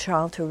teach a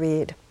child to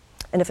read.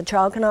 And if a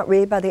child cannot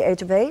read by the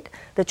age of 8,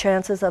 the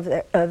chances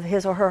of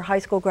his or her high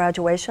school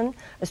graduation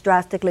is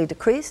drastically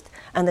decreased,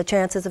 and the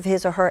chances of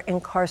his or her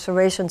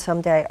incarceration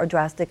someday are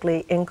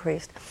drastically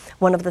increased.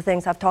 One of the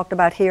things I've talked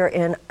about here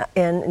in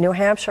New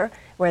Hampshire,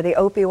 where the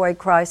opioid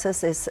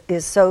crisis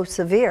is so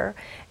severe,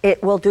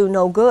 it will do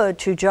no good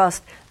to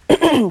just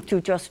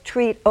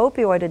treat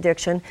opioid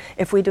addiction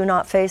if we do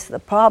not face the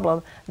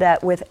problem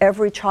that with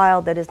every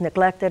child that is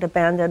neglected,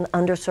 abandoned,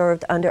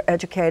 underserved,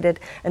 undereducated,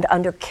 and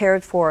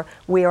undercared for,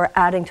 we are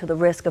adding to the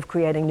risk of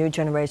creating new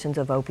generations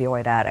of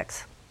opioid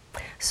addicts.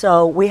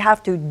 So we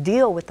have to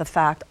deal with the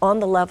fact on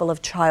the level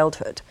of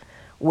childhood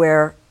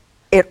where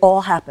it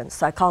all happens.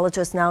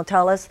 Psychologists now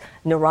tell us,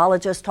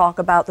 neurologists talk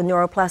about the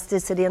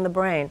neuroplasticity in the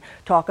brain,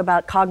 talk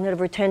about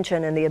cognitive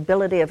retention and the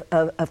ability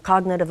of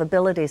cognitive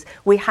abilities.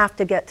 We have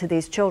to get to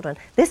these children.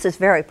 This is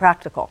very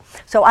practical.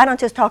 So I don't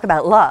just talk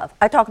about love.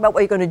 I talk about what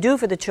you're going to do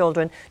for the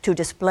children to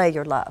display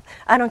your love.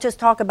 I don't just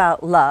talk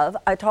about love.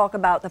 I talk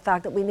about the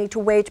fact that we need to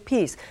wage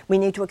peace. We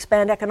need to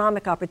expand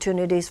economic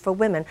opportunities for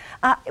women.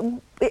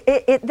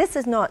 This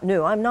is not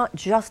new. I'm not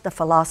just a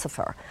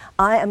philosopher.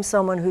 I am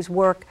someone whose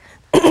work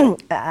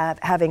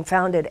having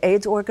founded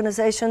AIDS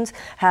organizations,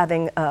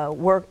 having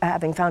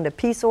founded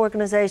peace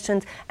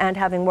organizations, and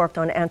having worked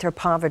on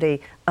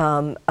anti-poverty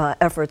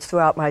efforts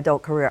throughout my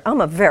adult career.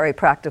 I'm a very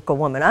practical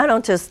woman. I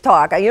don't just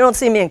talk. You don't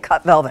see me in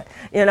cut velvet.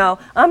 You know,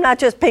 I'm not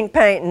just pink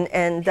paint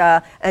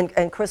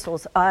and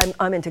crystals.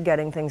 I'm into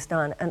getting things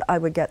done, and I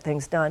would get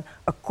things done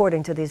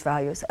according to these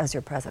values as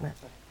your president.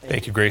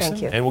 Thank you, Grayson.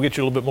 Thank you. And we'll get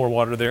you a little bit more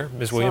water there,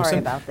 Ms. Williamson. Sorry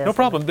about this. No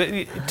problem.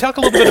 But talk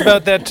a little bit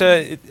about that.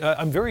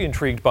 I'm very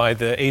intrigued by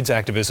the AIDS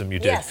activism you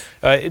did.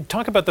 Yes.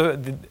 Talk about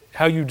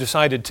how you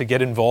decided to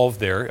get involved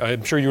there.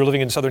 I'm sure you were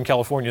living in Southern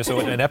California, so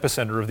an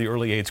epicenter of the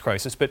early AIDS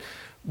crisis. But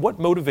what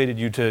motivated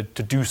you to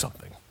do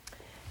something?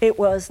 It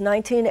was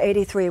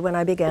 1983 when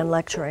I began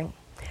lecturing.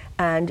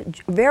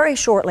 And very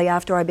shortly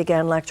after I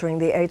began lecturing,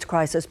 the AIDS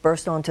crisis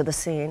burst onto the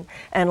scene,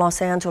 and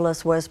Los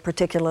Angeles was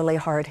particularly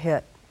hard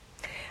hit.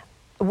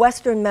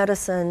 Western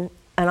medicine,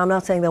 and I'm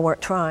not saying they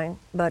weren't trying,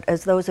 but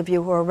as those of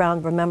you who are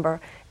around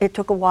remember, it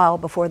took a while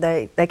before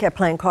they kept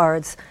playing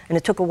cards, and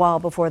it took a while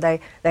before they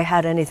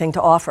had anything to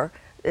offer.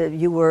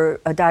 You were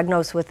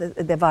diagnosed with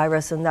the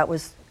virus, and that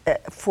was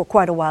for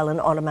quite a while an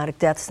automatic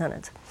death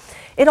sentence.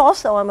 It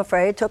also, I'm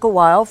afraid, took a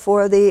while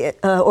for the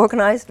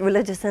organized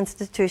religious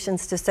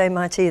institutions to say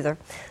much either.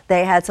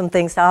 They had some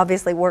things to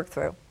obviously work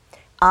through.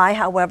 I,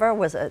 however,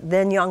 was a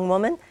then young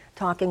woman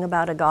talking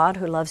about a God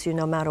who loves you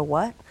no matter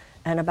what,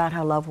 and about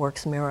how love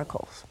works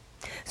miracles.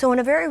 So in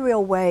a very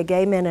real way,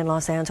 gay men in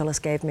Los Angeles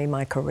gave me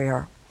my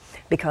career,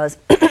 because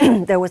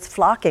there was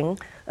flocking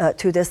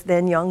to this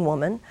then young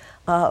woman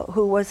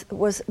who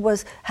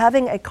was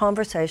having a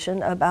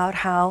conversation about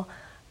how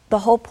the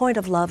whole point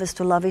of love is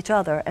to love each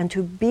other and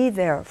to be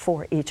there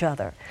for each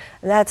other.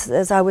 That's,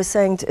 as I was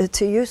saying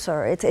to you,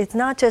 sir, it's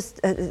not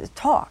just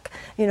talk.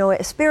 You know,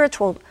 a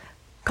spiritual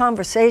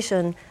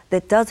conversation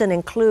that doesn't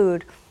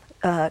include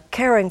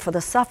caring for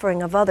the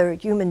suffering of other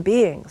human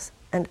beings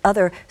and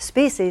other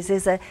species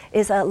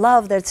is a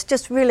love that's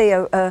just really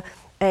a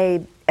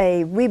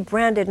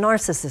rebranded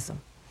narcissism.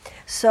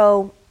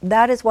 So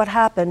that is what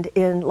happened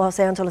in Los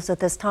Angeles at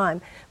this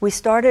time. We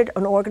started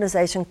an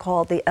organization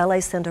called the LA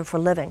Center for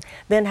Living,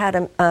 then had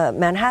a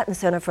Manhattan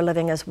Center for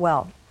Living as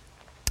well.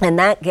 And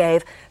that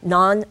gave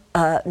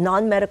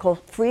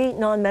free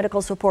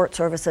non-medical support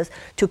services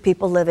to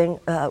people living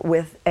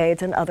with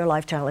AIDS and other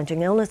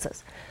life-challenging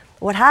illnesses.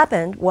 What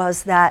happened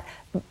was that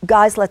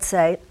guys, let's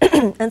say,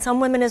 and some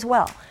women as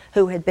well,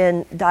 who had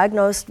been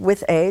diagnosed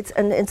with AIDS,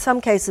 and in some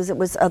cases it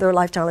was other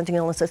life-challenging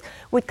illnesses,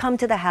 would come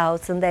to the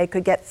house and they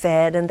could get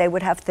fed, and they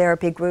would have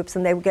therapy groups,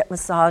 and they would get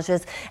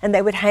massages, and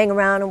they would hang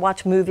around and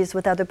watch movies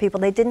with other people.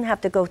 They didn't have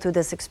to go through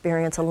this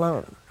experience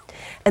alone.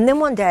 And then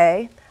one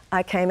day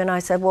I came and I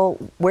said, well,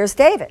 where's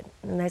David?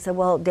 And they said,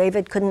 well,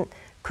 David couldn't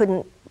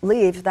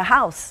leave the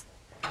house.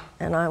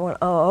 And I went,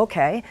 oh,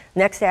 okay.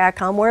 Next day I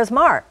come, where's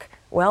Mark?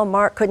 Well,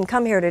 Mark couldn't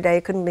come here today,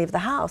 he couldn't leave the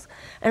house.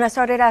 And I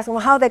started asking,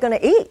 well, how are they going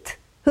to eat?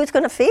 Who's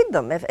going to feed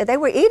them if they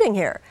were eating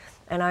here?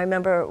 And I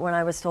remember when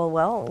I was told,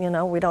 well, you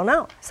know, we don't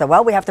know. So,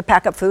 well, we have to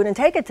pack up food and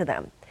take it to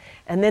them.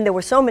 And then there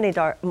were so many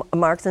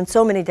Marks and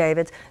so many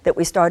Davids that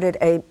we started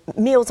a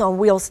Meals on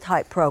Wheels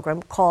type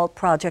program called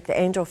Project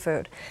Angel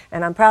Food.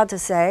 And I'm proud to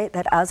say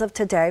that as of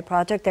today,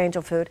 Project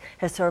Angel Food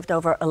has served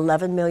over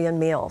 11 million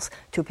meals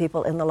to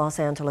people in the Los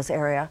Angeles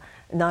area,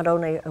 not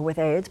only with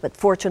AIDS, but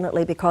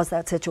fortunately, because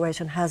that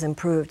situation has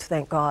improved,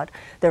 thank God,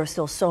 there are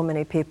still so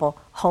many people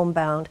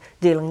homebound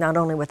dealing not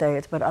only with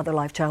AIDS, but other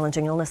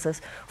life-challenging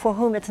illnesses, for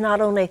whom it's not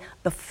only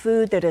the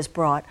food that is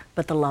brought,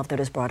 but the love that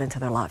is brought into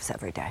their lives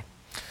every day.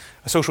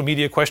 A social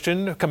media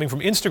question coming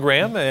from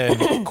Instagram,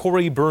 and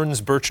Corey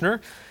Burns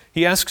Birchner.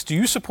 He asks, do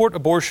you support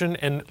abortion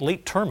and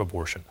late-term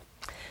abortion?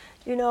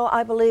 You know,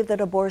 I believe that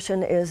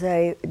abortion is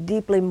a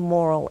deeply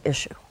moral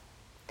issue,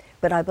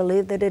 but I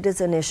believe that it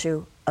is an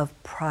issue of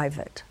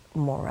private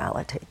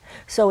morality.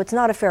 So it's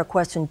not a fair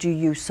question, do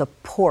you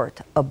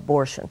support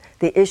abortion?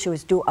 The issue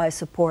is, do I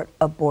support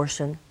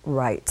abortion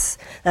rights?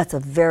 That's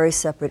a very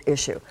separate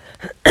issue.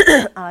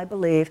 I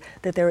believe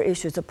that there are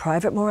issues of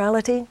private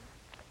morality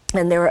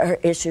and there are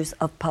issues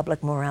of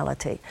public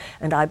morality.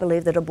 And I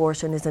believe that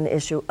abortion is an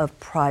issue of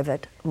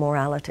private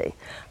morality.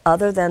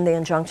 Other than the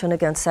injunction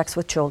against sex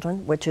with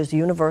children, which is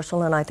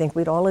universal and I think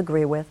we'd all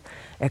agree with,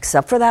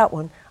 except for that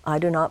one, I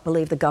do not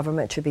believe the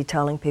government should be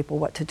telling people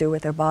what to do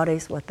with their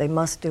bodies, what they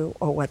must do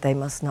or what they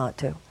must not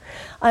do.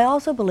 I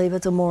also believe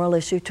it's a moral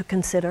issue to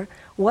consider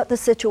what the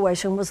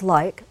situation was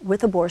like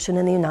with abortion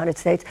in the United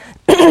States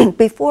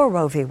before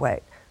Roe v.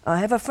 Wade. I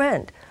have a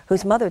friend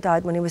whose mother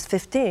died when he was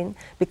 15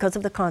 because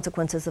of the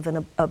consequences of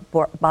a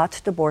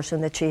botched abortion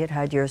that she had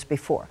had years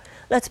before.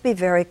 Let's be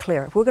very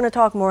clear. If we're going to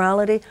talk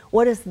morality,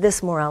 what is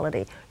this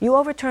morality? You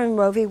overturn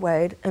Roe v.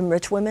 Wade, and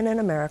rich women in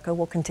America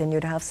will continue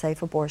to have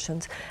safe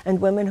abortions, and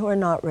women who are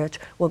not rich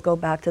will go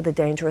back to the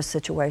dangerous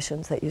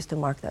situations that used to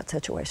mark that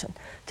situation.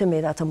 To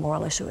me, that's a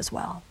moral issue as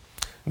well.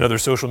 Another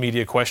social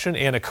media question,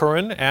 Anna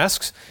Curran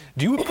asks,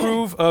 do you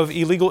approve of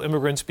illegal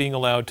immigrants being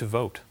allowed to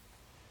vote?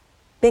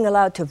 Being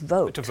allowed to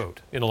vote? To vote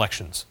in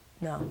elections.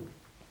 No.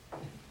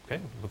 Okay,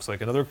 looks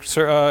like another,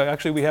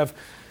 actually we have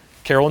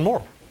Carolyn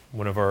Moore,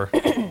 one of our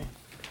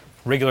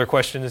regular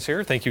questions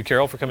here. Thank you,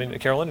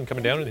 Carolyn, and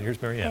coming down, and here's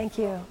Marianne. Thank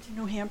you.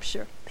 New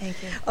Hampshire. Thank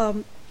you.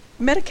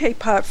 Medicaid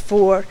Part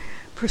 4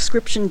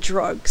 prescription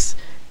drugs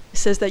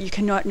says that you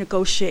cannot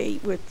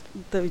negotiate with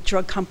the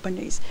drug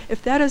companies.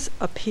 If that is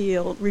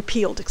repealed,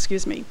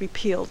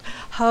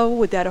 how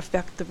would that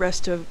affect the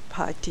rest of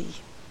Part D?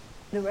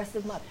 The rest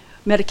of what?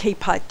 Medicaid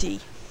Part D.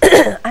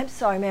 I'm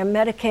sorry, ma'am,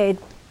 Medicaid.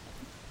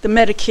 The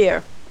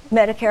Medicare.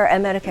 Medicare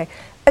and Medicaid.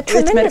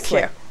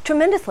 Medicare.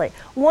 Tremendously.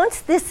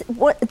 This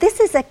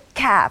is a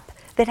cap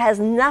that has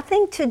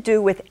nothing to do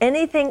with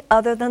anything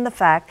other than the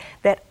fact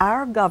that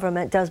our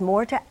government does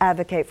more to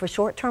advocate for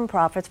short-term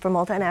profits for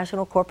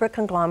multinational corporate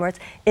conglomerates,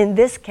 in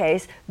this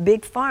case,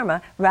 Big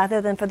Pharma, rather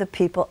than for the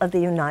people of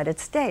the United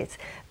States.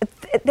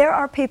 There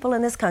are people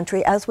in this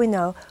country, as we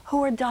know,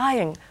 who are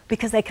dying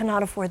because they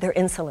cannot afford their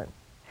insulin.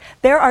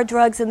 There are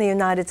drugs in the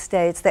United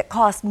States that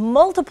cost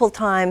multiple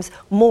times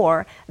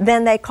more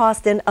than they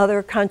cost in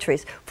other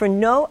countries for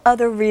no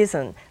other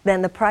reason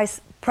than the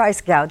price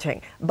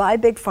gouging by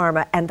Big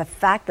Pharma and the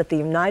fact that the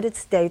United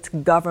States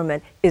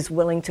government is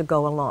willing to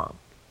go along.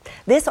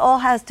 This all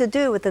has to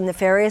do with the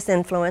nefarious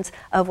influence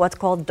of what's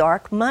called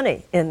dark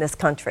money in this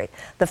country.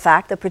 The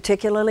fact that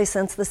particularly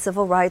since the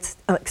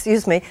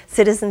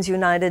Citizens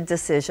United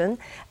decision,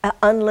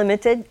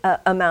 unlimited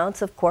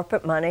amounts of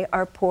corporate money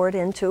are poured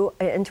into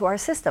our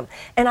system.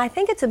 And I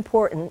think it's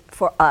important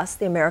for us,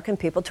 the American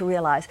people, to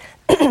realize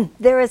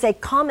there is a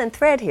common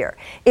thread here.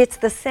 It's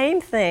the same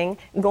thing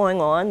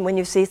going on when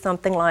you see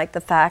something like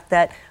the fact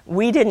that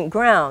we didn't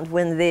ground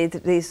when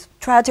these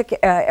tragic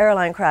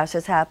airline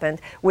crashes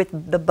happened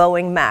with the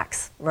Boeing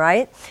MAX,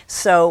 right?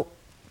 So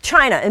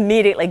China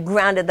immediately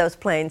grounded those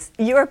planes.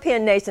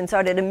 European nations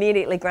started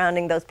immediately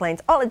grounding those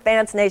planes. All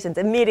advanced nations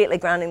immediately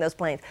grounding those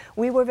planes.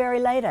 We were very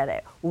late at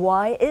it.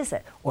 Why is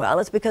it? Well,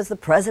 it's because the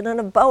president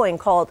of Boeing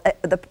called,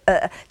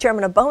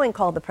 chairman of Boeing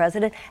called the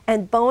president,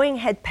 and Boeing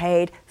had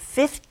paid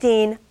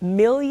 $15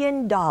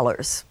 million.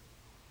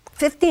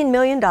 $15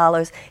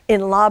 million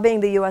in lobbying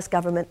the U.S.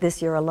 government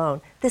this year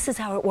alone. This is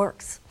how it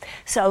works.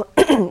 So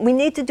we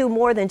need to do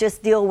more than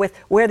just deal with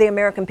where the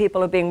American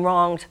people are being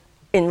wronged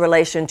in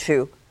relation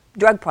to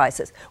drug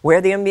prices,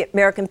 where the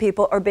American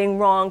people are being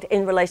wronged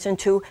in relation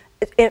to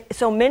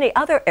so many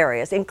other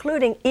areas,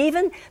 including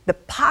even the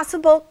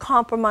possible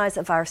compromise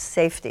of our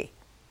safety.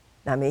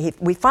 I mean,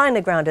 we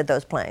finally grounded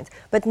those planes,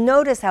 but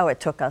notice how it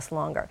took us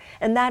longer.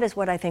 And that is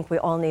what I think we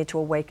all need to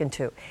awaken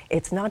to.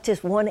 It's not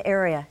just one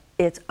area,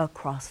 it's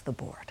across the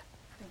board.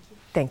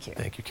 Thank you.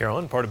 Thank you,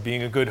 Carolyn. Part of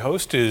being a good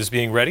host is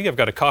being ready. I've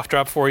got a cough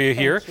drop for you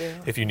here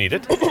if you need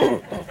it.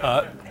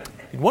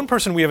 One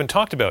person we haven't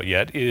talked about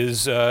yet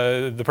is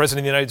the President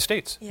of the United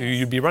States, who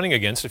you'd be running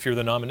against if you're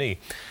the nominee.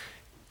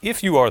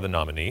 If you are the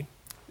nominee,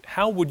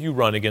 how would you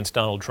run against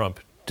Donald Trump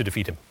to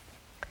defeat him?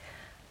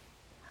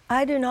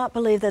 I do not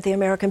believe that the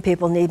American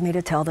people need me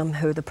to tell them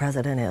who the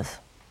president is.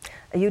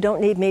 You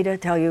don't need me to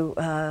tell you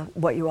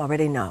what you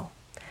already know.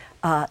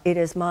 It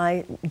is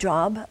my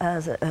job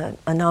as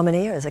a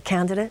nominee, as a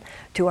candidate,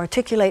 to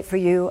articulate for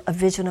you a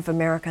vision of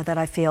America that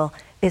I feel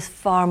is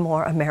far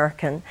more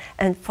American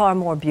and far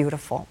more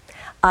beautiful.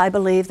 I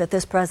believe that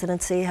this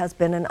presidency has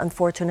been an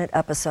unfortunate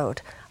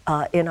episode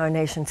in our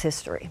nation's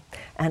history.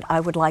 And I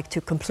would like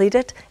to complete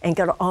it and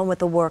get on with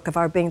the work of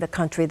our being the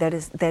country that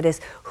is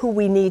who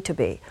we need to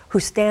be, who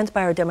stands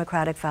by our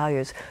democratic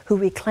values, who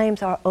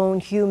reclaims our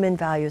own human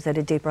values at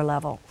a deeper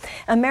level.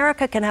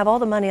 America can have all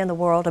the money in the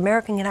world,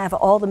 America can have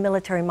all the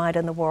military might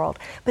in the world,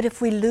 but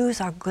if we lose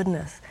our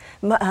goodness,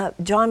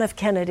 John F.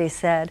 Kennedy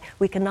said,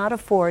 we cannot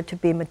afford to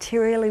be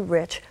materially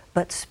rich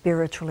but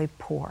spiritually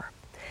poor.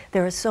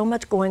 There is so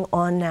much going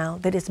on now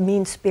that is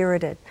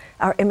mean-spirited.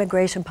 Our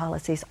immigration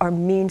policies are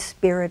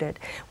mean-spirited.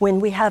 When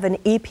we have an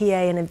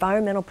EPA, an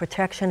Environmental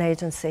Protection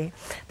Agency,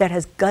 that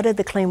has gutted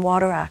the Clean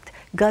Water Act,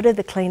 gutted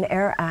the Clean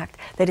Air Act,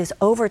 that has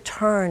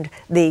overturned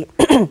the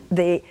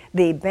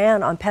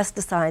ban on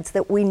pesticides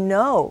that we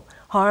know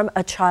harm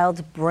a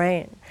child's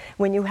brain.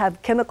 When you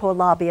have chemical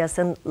lobbyists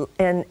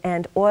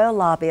and oil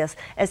lobbyists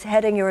as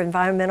heading your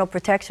Environmental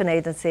Protection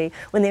Agency,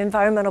 when the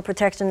Environmental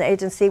Protection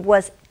Agency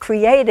was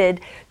created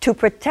to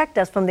protect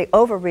us from the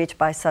overreach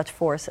by such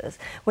forces.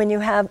 When you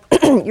have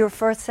your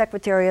first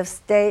Secretary of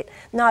State,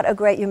 not a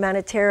great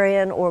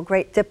humanitarian or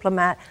great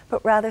diplomat,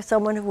 but rather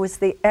someone who was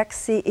the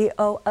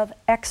ex-CEO of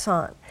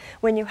Exxon.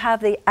 When you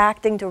have the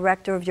acting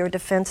director of your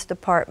Defense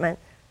Department,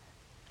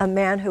 a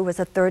man who was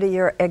a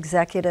 30-year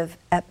executive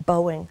at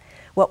Boeing.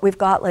 What we've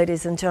got,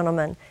 ladies and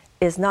gentlemen,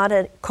 is not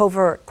a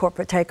covert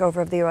corporate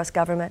takeover of the U.S.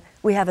 government.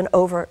 We have an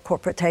overt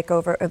corporate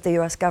takeover of the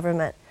U.S.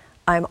 government.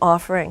 I'm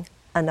offering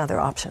another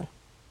option.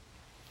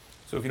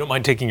 So if you don't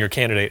mind taking your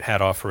candidate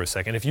hat off for a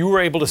second, if you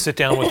were able to sit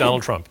down with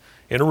Donald Trump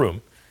in a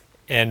room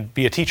and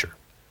be a teacher,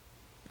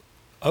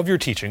 of your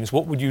teachings,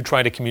 what would you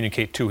try to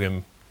communicate to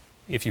him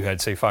if you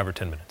had, say, 5 or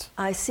 10 minutes?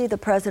 I see the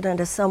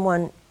president as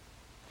someone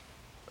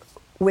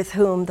with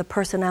whom the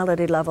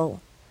personality level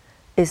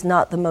is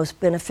not the most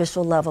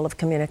beneficial level of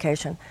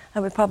communication. I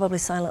would probably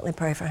silently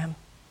pray for him.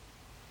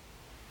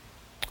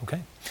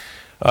 Okay.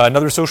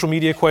 Another social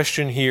media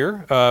question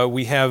here.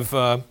 We have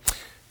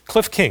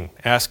Cliff King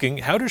asking,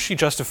 how does she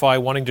justify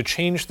wanting to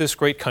change this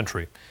great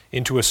country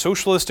into a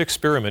socialist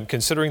experiment,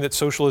 considering that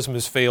socialism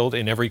has failed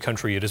in every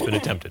country it has been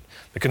attempted?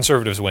 The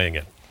conservatives weighing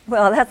in.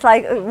 Well, that's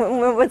like,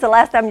 when was the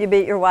last time you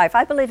beat your wife?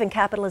 I believe in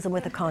capitalism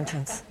with a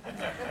conscience.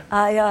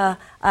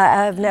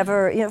 I've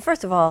never,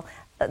 first of all,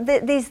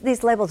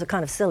 these labels are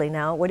kind of silly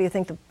now. What do you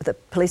think the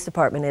police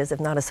department is, if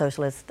not a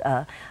socialist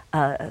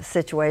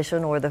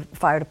situation, or the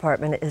fire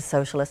department is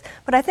socialist?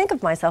 But I think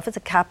of myself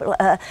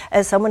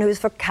as someone who's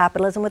for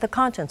capitalism with a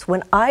conscience.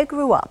 When I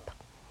grew up,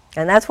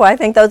 and that's why I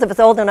think those of us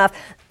old enough,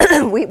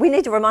 we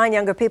need to remind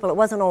younger people it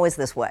wasn't always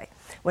this way.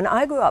 When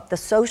I grew up, the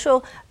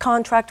social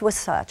contract was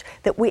such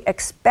that we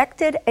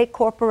expected a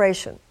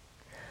corporation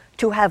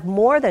to have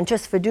more than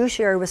just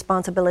fiduciary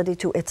responsibility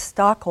to its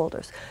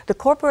stockholders. The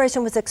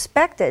corporation was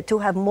expected to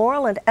have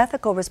moral and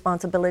ethical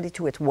responsibility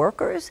to its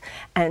workers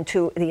and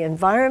to the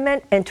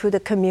environment and to the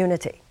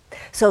community.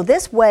 So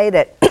this way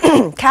that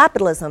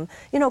capitalism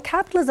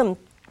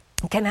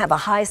can have a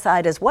high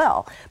side as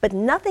well, but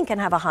nothing can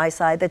have a high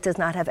side that does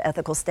not have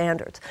ethical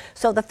standards.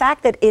 So the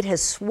fact that it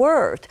has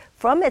swerved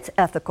from its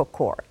ethical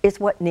core is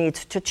what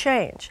needs to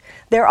change.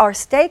 There are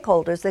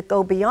stakeholders that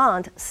go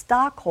beyond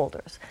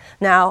stockholders.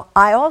 Now,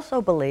 I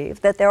also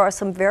believe that there are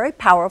some very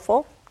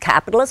powerful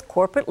capitalist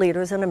corporate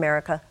leaders in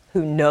America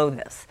who know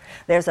this.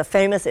 There's a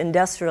famous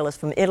industrialist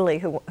from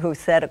Italy who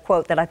said a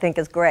quote that I think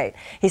is great.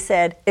 He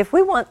said, if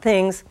we want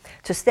things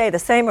to stay the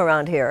same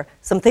around here,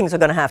 some things are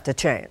going to have to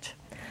change.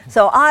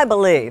 So I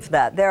believe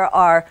that there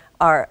are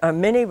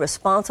many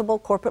responsible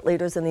corporate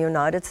leaders in the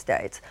United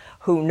States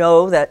who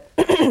know that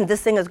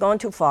this thing has gone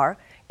too far,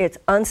 it's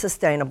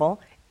unsustainable,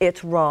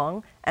 it's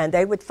wrong, and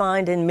they would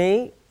find in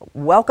me a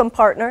welcome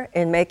partner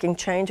in making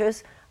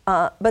changes,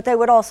 but they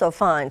would also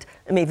find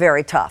me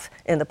very tough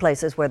in the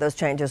places where those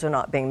changes are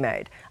not being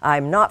made.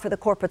 I'm not for the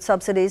corporate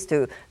subsidies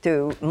to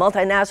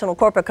multinational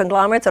corporate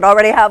conglomerates that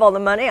already have all the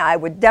money. I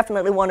would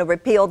definitely want to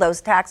repeal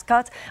those tax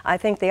cuts. I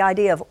think the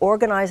idea of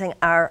organizing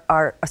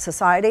our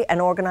society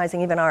and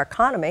organizing even our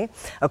economy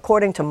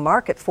according to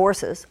market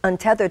forces,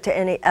 untethered to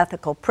any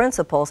ethical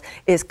principles,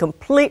 is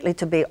completely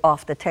to be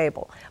off the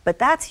table. But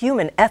that's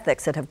human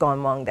ethics that have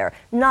gone wrong there,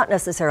 not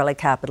necessarily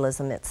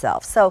capitalism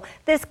itself. So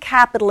this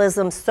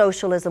capitalism,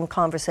 socialism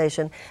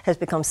conversation has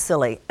become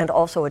silly and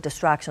also a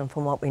distraction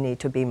from what we need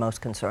to be most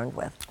concerned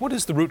with. What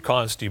is the root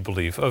cause, do you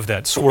believe, of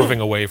that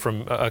swerving away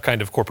from a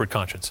kind of corporate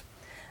conscience?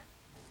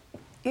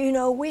 You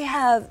know, we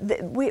have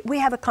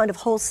a kind of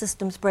whole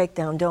systems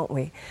breakdown, don't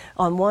we?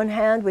 On one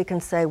hand, we can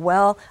say,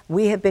 well,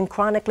 we have been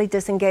chronically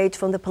disengaged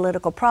from the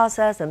political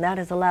process, and that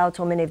has allowed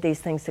so many of these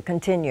things to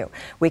continue.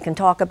 We can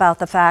talk about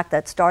the fact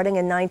that starting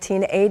in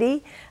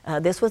 1980,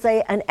 this was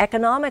an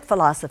economic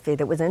philosophy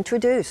that was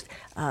introduced.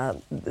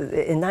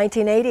 In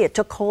 1980, it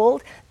took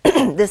hold,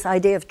 this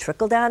idea of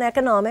trickle-down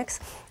economics,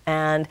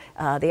 and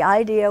the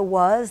idea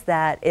was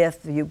that if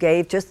you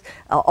gave just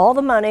all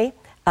the money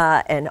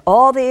and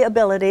all the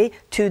ability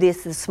to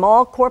these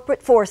small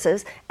corporate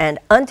forces and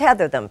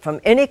untether them from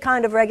any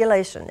kind of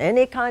regulation,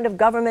 any kind of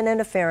government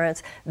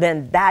interference,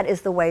 then that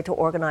is the way to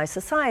organize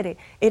society.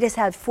 We've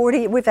had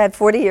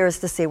 40 years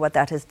to see what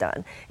that has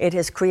done. It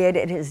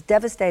has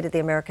devastated the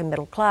American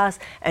middle class,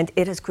 and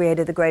it has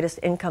created the greatest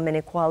income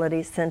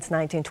inequality since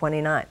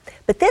 1929.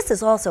 But this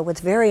is also what's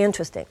very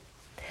interesting.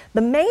 The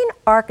main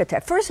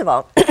architect, first of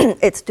all,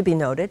 it's to be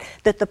noted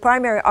that the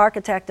primary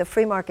architect of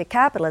free market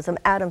capitalism,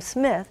 Adam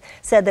Smith,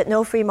 said that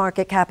no free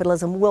market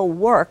capitalism will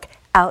work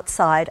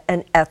outside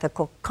an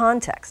ethical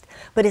context.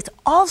 But it's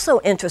also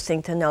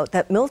interesting to note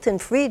that Milton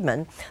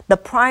Friedman, the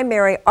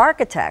primary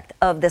architect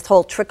of this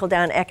whole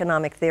trickle-down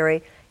economic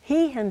theory,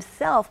 he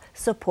himself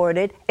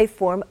supported a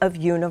form of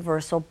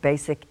universal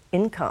basic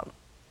income.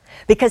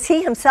 Because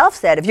he himself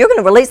said, if you're going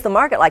to release the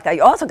market like that,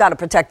 you also got to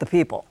protect the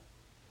people.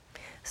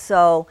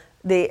 So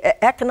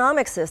the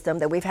economic system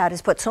that we've had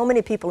has put so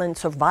many people in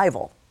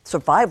survival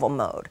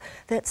mode,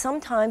 that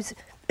sometimes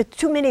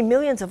too many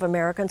millions of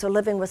Americans are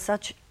living with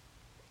such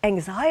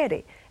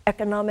anxiety,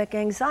 economic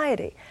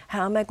anxiety.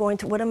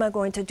 What am I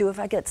going to do if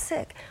I get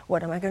sick?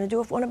 What am I going to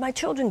do if one of my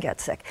children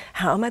gets sick?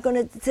 How am I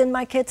going to send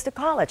my kids to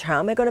college? How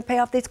am I going to pay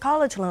off these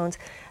college loans?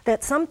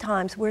 That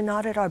sometimes we're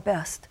not at our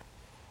best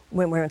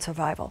when we're in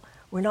survival.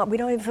 We don't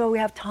even feel we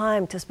have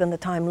time to spend the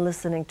time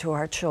listening to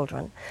our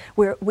children.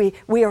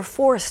 We are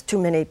forced, too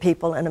many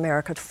people in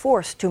America,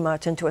 forced too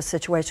much into a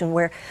situation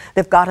where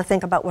they've got to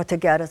think about what to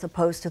get as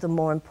opposed to the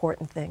more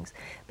important things.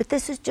 But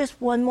this is just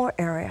one more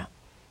area.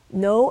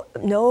 No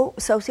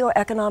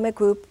socioeconomic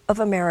group of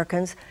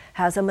Americans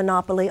has a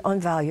monopoly on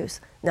values.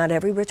 Not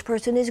every rich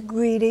person is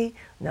greedy.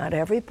 Not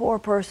every poor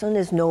person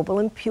is noble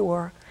and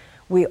pure.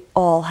 We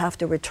all have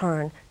to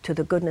return to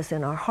the goodness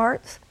in our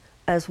hearts,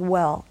 as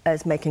well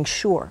as making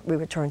sure we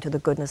return to the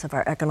goodness of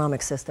our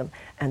economic system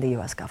and the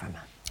U.S.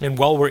 government. And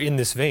while we're in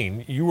this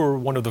vein, you were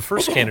one of the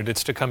first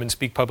candidates to come out and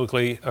speak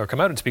publicly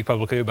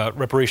about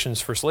reparations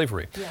for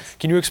slavery. Yes.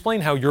 Can you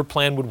explain how your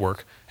plan would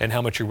work and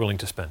how much you're willing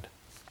to spend?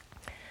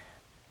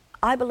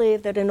 I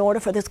believe that in order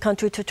for this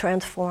country to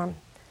transform,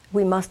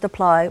 we must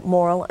apply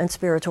moral and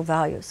spiritual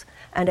values.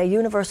 And a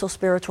universal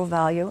spiritual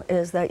value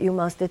is that you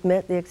must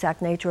admit the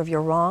exact nature of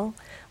your wrong,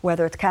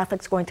 whether it's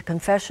Catholics going to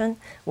confession,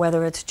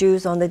 whether it's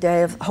Jews on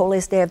the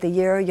holiest day of the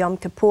year, Yom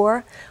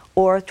Kippur,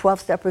 or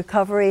 12-step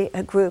recovery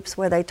groups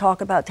where they talk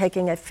about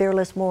taking a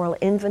fearless moral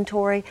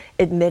inventory,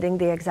 admitting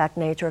the exact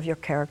nature of your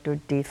character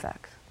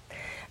defects.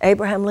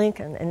 Abraham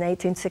Lincoln in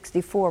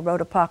 1864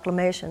 wrote a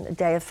proclamation, a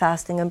day of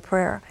fasting and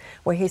prayer,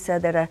 where he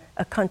said that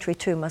a country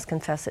too must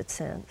confess its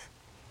sins.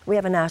 We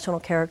have a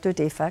national character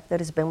defect that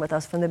has been with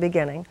us from the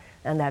beginning,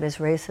 and that is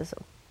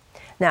racism.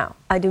 Now,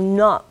 I do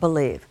not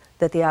believe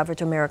that the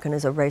average American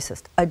is a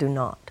racist. I do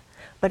not.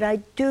 But I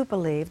do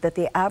believe that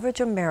the average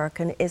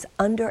American is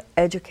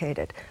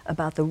undereducated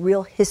about the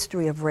real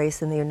history of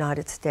race in the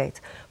United States,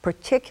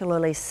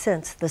 particularly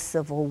since the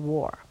Civil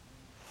War.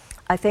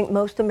 I think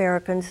most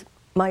Americans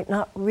might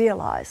not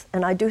realize,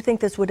 and I do think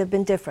this would have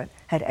been different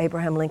had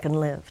Abraham Lincoln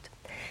lived.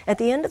 At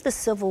the end of the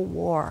Civil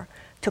War,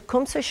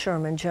 Tecumseh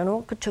Sherman,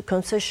 General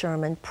Tecumseh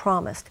Sherman,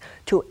 promised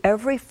to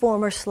every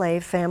former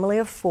slave family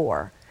of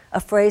 4, a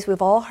phrase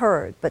we've all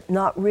heard but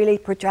not really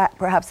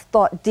perhaps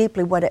thought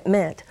deeply what it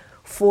meant,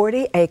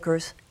 40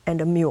 acres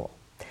and a mule.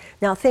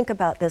 Now think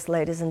about this,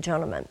 ladies and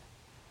gentlemen.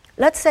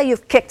 Let's say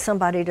you've kicked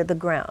somebody to the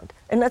ground,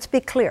 and let's be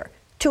clear,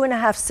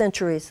 2.5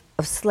 centuries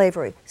of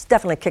slavery is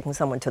definitely kicking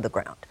someone to the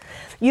ground.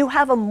 You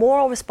have a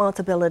moral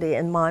responsibility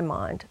in my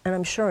mind, and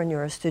I'm sure in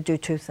yours, to do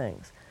 2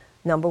 things.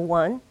 Number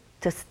 1,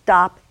 to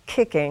stop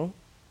kicking,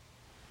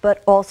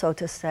 but also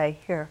to say,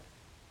 here,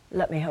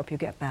 let me help you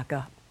get back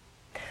up.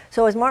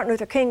 So as Martin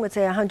Luther King would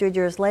say 100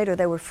 years later,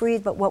 they were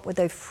freed, but what were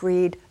they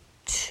freed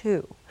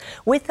to?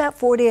 With that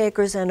 40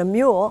 acres and a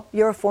mule,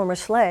 you're a former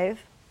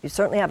slave. You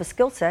certainly have a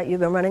skill set. You've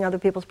been running other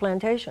people's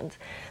plantations.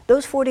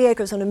 Those 40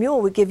 acres and a mule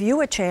would give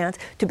you a chance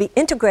to be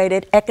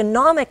integrated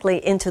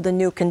economically into the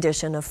new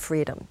condition of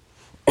freedom.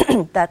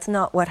 That's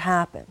not what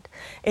happened.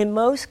 In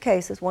most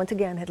cases, once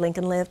again, had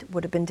Lincoln lived, it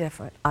would have been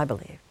different, I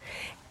believe.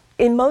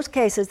 In most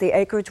cases, the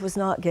acreage was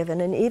not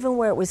given, and even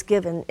where it was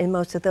given, in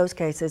most of those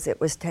cases, it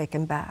was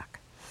taken back.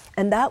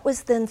 And that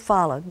was then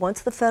followed,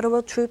 once the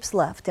federal troops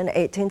left in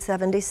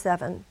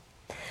 1877,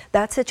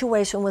 that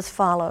situation was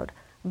followed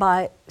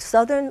by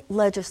Southern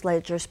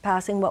legislatures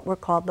passing what were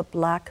called the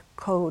Black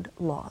Code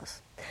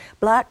Laws.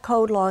 Black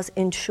Code Laws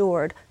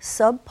ensured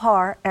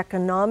subpar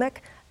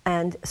economic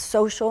and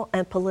social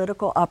and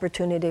political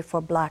opportunity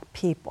for black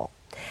people.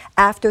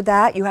 After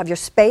that, you have your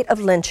spate of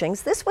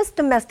lynchings. This was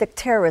domestic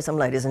terrorism,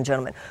 ladies and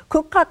gentlemen.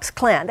 Ku Klux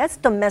Klan, that's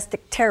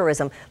domestic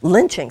terrorism.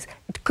 Lynchings,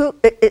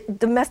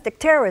 domestic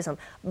terrorism.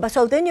 But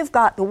so then you've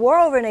got the war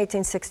over in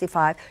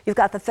 1865. You've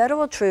got the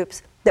federal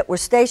troops that were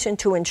stationed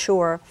to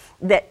ensure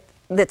that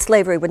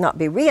slavery would not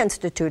be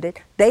reinstituted.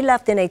 They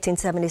left in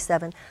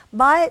 1877.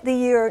 By the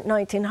year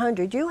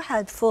 1900, you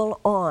had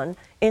full-on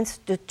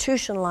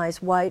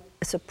institutionalized white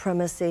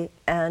supremacy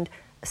and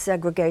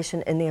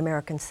segregation in the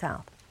American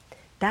South.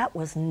 That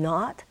was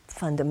not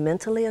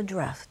fundamentally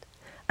addressed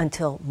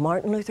until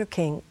Martin Luther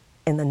King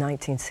in the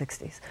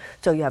 1960s.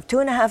 So you have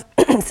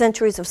 2.5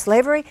 centuries of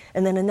slavery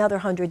and then another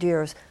 100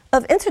 years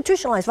of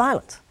institutionalized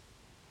violence.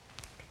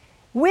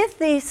 With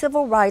the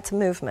Civil Rights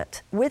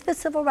Movement, with the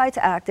Civil Rights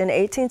Act in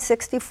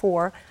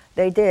 1864,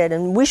 they did,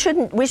 and we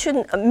shouldn't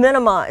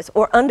minimize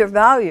or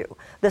undervalue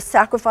the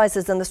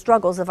sacrifices and the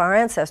struggles of our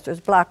ancestors,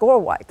 black or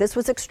white. This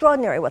was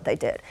extraordinary what they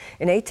did.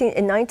 In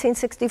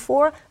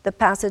 1964, the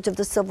passage of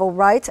the Civil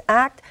Rights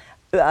Act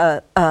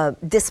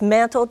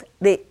dismantled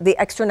the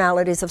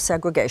externalities of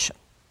segregation.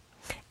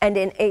 And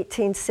in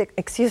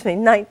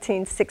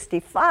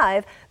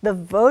 1965, the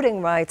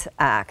Voting Rights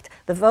Act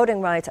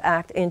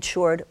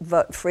ensured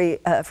free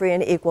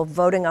and equal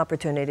voting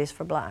opportunities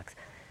for blacks.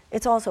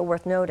 It's also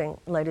worth noting,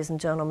 ladies and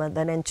gentlemen,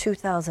 that in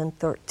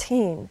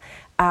 2013,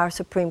 our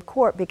Supreme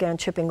Court began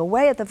chipping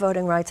away at the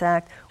Voting Rights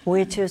Act,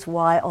 which is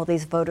why all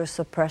these voter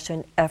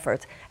suppression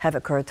efforts have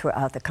occurred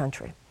throughout the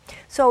country.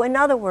 So in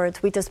other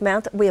words, we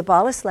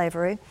abolished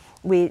slavery,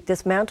 we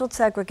dismantled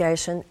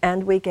segregation,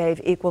 and we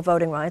gave equal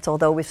voting rights,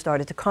 although we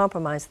started to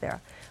compromise there.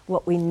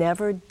 What we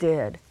never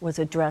did was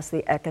address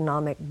the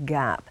economic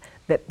gap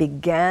that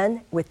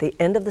began with the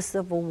end of the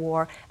Civil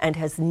War and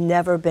has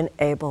never been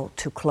able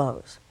to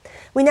close.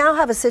 We now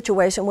have a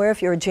situation where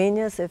if you're a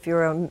genius, if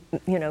you're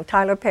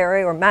Tyler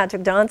Perry or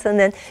Magic Johnson,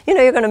 then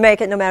you're going to make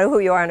it no matter who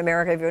you are in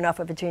America if you're enough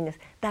of a genius.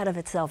 That of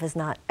itself is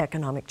not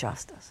economic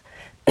justice.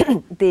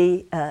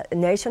 The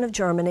nation of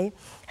Germany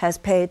has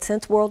paid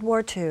since World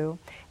War II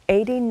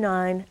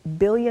 $89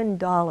 billion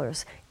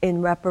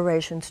in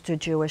reparations to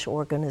Jewish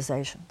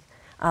organizations.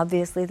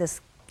 Obviously,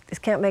 this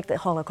can't make the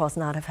Holocaust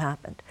not have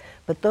happened.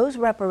 But those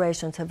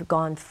reparations have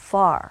gone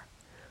far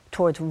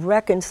towards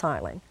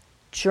reconciling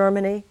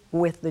Germany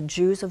with the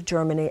Jews of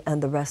Germany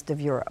and the rest of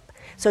Europe.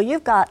 So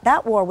you've got,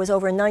 that war was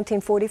over in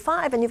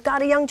 1945, and you've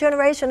got a young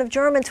generation of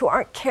Germans who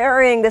aren't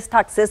carrying this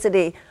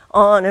toxicity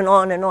on and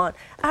on and on.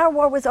 Our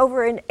war was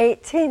over in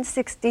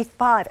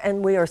 1865,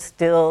 and we are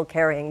still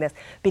carrying this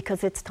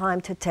because it's time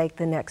to take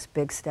the next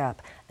big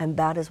step. And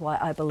that is why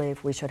I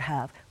believe we should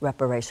have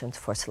reparations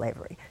for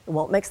slavery. It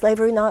won't make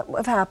slavery not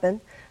have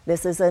happened.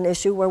 This is an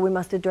issue where we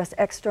must address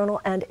external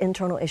and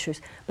internal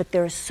issues. But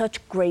there is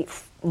such great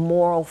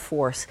moral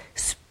force,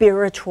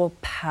 spiritual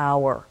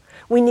power.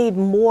 We need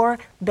more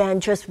than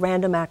just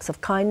random acts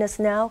of kindness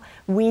now.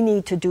 We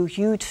need to do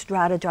huge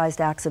strategized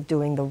acts of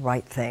doing the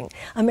right thing.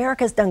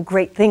 America's done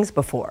great things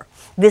before.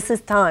 This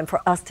is time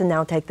for us to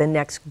now take the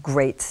next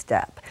great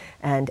step.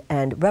 And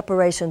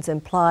reparations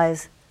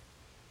implies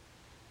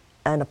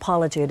an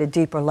apology at a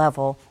deeper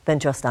level than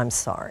just I'm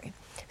sorry.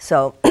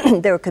 So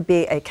there could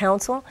be a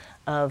council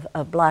of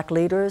black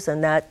leaders,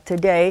 and that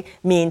today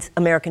means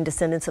American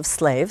descendants of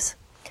slaves.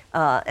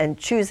 And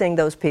choosing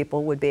those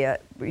people would be a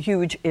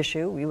huge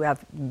issue. You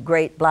have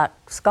great black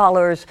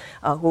scholars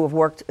who have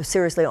worked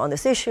seriously on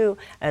this issue,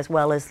 as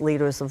well as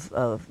leaders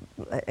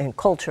in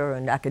culture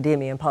and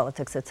academia and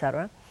politics,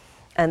 etc.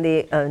 And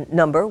the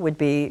number would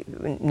be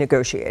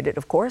negotiated,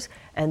 of course,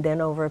 and then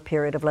over a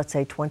period of, let's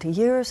say, 20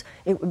 years,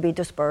 it would be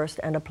dispersed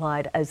and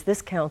applied as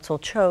this council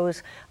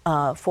chose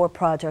for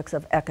projects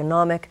of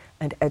economic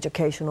and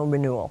educational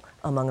renewal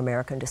among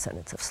American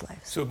descendants of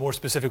slaves. So more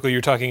specifically, you're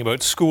talking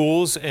about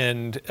schools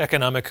and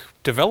economic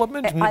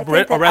development I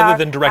think that rather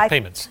than direct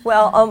payments?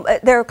 Well,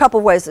 there are a couple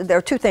of ways. There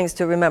are two things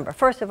to remember.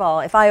 First of all,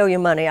 if I owe you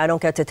money, I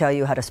don't get to tell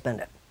you how to spend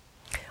it.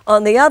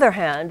 On the other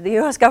hand, the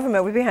U.S.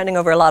 government would be handing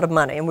over a lot of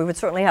money, and we would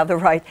certainly have the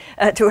right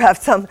to have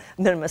some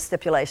minimum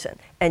stipulation.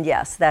 And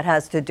yes, that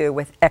has to do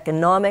with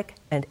economic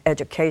and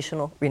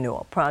educational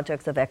renewal,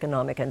 projects of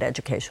economic and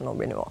educational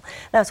renewal.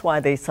 That's why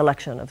the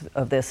selection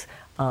of this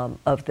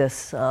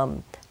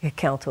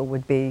council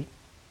would be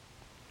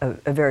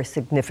a very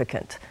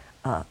significant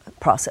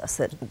process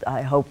that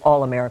I hope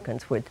all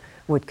Americans would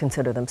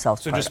consider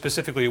themselves So part just of.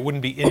 specifically, it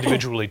wouldn't be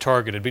individually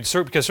targeted,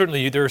 because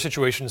certainly there are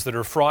situations that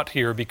are fraught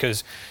here,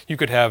 because you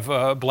could have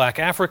a black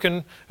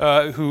African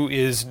who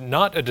is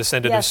not a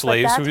descendant of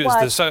slaves, who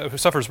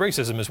suffers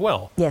racism as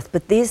well. Yes,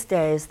 but these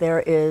days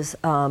there is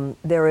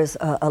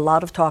a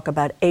lot of talk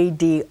about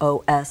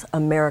ADOS,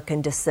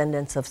 American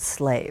Descendants of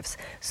Slaves.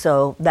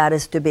 So that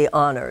is to be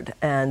honored,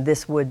 and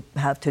this would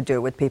have to do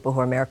with people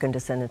who are American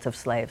descendants of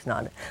slaves,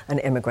 not an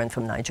immigrant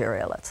from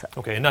Nigeria, let's say.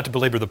 Okay, and not to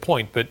belabor the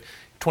point, but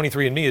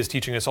 23andMe is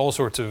teaching us all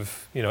sorts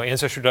of,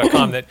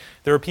 Ancestry.com, that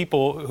there are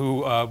people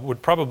who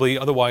would probably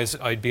otherwise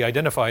be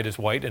identified as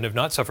white and have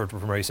not suffered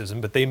from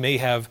racism, but they may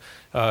have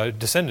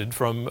descended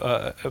from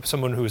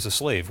someone who is a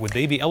slave. Would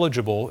they be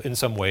eligible in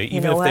some way,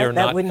 even if they are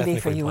not ethnically That wouldn't be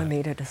for you black? and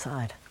me to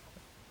decide.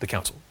 The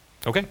council.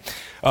 Okay.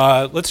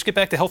 Let's get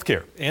back to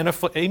healthcare.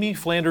 Amy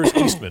Flanders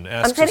Eastman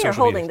asks. I'm sitting here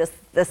holding media,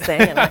 this thing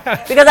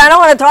because I don't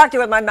want to talk to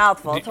you with my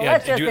mouth full. So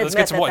let's just let's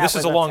get some admit This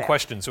is a was long unfair.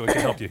 question, so it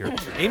can help you here.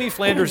 Amy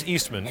Flanders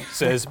Eastman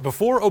says,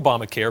 before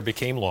Obamacare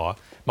became law,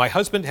 my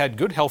husband had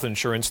good health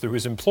insurance through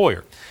his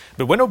employer.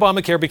 But when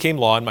Obamacare became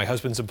law and my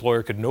husband's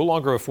employer could no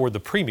longer afford the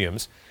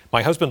premiums,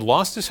 my husband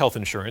lost his health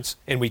insurance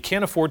and we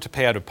can't afford to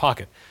pay out of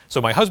pocket.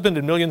 So my husband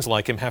and millions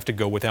like him have to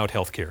go without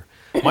health care.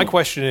 My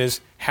question is,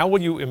 how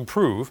will you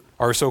improve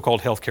our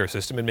so-called health care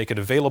system and make it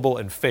available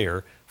and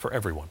fair for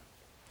everyone?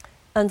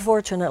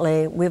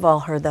 Unfortunately, we've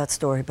all heard that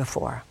story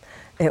before.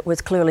 It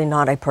was clearly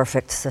not a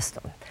perfect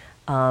system.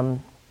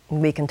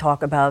 We can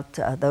talk about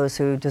those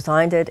who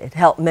designed it. It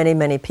helped many,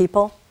 many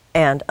people,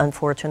 and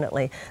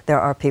unfortunately, there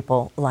are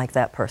people like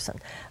that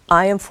person.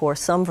 I am for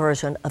some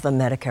version of a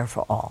Medicare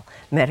for all.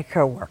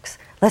 Medicare works.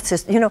 Let's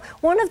just,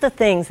 one of the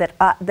things that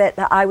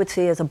I would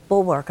see as a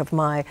bulwark of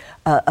my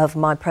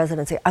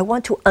presidency, I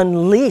want to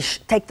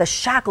take the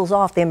shackles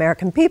off the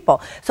American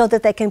people so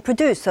that they can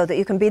produce, so that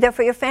you can be there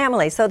for your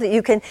family, so that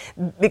you can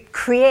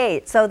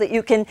create, so that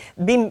you can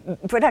be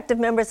productive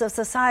members of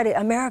society.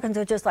 Americans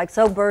are just like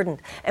so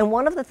burdened. And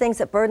one of the things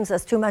that burdens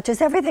us too much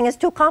is everything is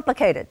too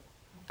complicated.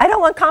 I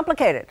don't want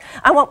complicated.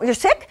 You're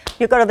sick,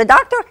 you go to the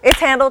doctor, it's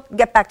handled,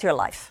 get back to your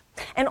life.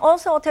 And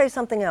also, I'll tell you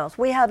something else.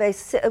 We have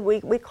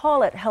we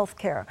call it health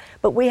care,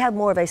 but we have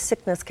more of a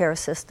sickness care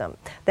system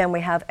than we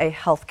have a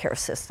health care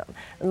system.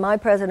 In my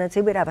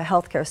presidency, we'd have a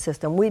health care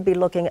system. We'd be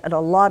looking at a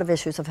lot of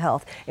issues of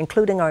health,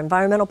 including our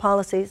environmental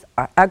policies,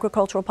 our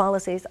agricultural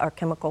policies, our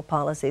chemical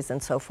policies,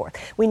 and so forth.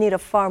 We need a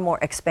far more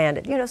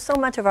expanded. So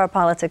much of our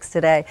politics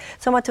today,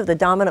 so much of the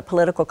dominant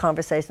political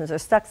conversations are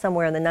stuck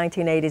somewhere in the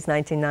 1980s,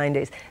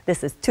 1990s.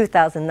 This is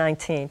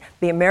 2019.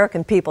 The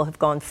American people have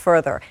gone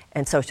further,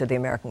 and so should the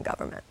American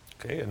government.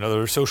 Okay,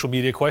 another social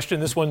media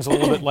question. This one's a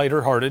little bit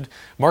lighter hearted.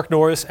 Mark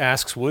Norris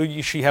asks,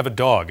 will she have a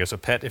dog as a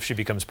pet if she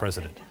becomes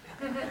president?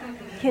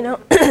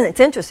 It's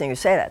interesting you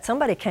say that.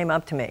 Somebody came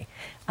up to me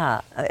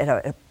at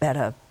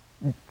a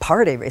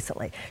party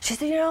recently. She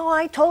said,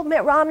 I told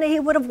Mitt Romney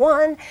he would have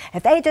won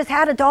if they just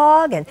had a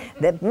dog, and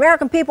the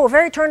American people were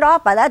very turned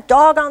off by that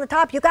dog on the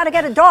top. You got to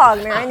get a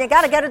dog, Marion. You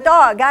got to get a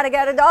dog. Got to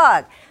get a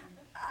dog.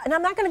 And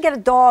I'm not going to get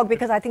a dog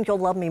because I think you'll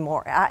love me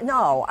more.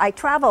 No, I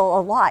travel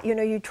a lot.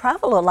 You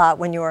travel a lot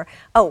when you're,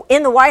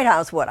 in the White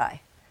House, would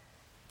I?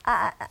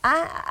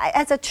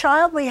 As a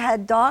child, we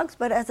had dogs,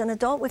 but as an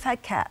adult, we've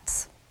had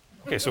cats.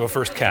 Okay, so a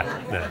first cat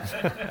then.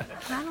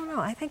 I don't know.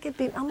 I think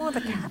I'm more of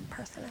a cat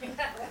person.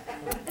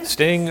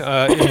 Staying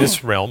in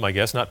this realm, I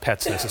guess, not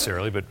pets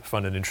necessarily, but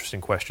fun and interesting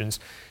questions.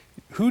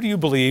 Who do you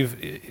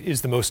believe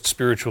is the most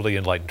spiritually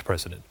enlightened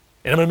president?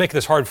 And I'm going to make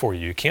this hard for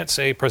you. You can't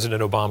say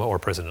President Obama or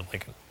President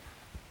Lincoln.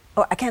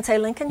 Oh, I can't say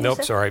Lincoln?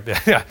 Nope, sorry.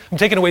 I'm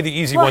taking away the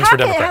easy ones for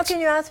Democrats. How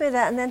can you ask me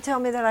that and then tell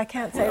me that I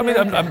can't say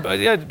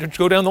Lincoln?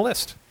 Go down the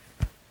list.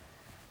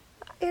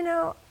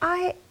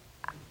 I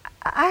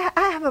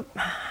have a...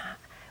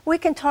 We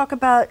can talk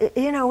about,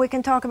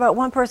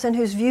 one person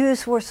whose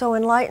views were so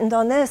enlightened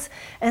on this,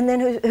 and then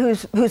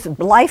whose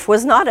life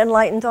was not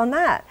enlightened on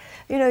that.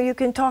 You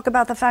can talk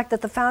about the fact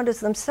that the founders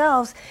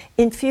themselves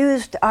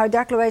infused our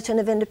Declaration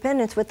of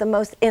Independence with the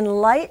most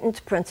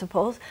enlightened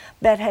principles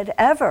that had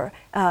ever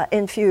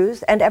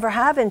infused and ever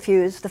have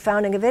infused the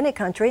founding of any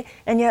country,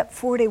 and yet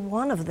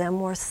 41 of them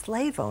were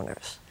slave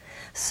owners.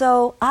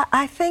 So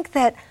I think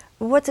that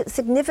what's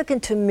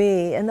significant to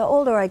me, and the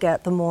older I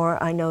get, the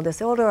more I know this,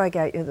 the older I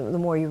get, the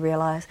more you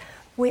realize,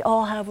 we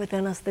all have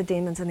within us the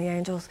demons and the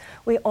angels.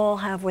 We all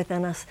have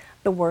within us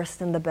the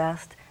worst and the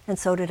best, and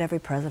so did every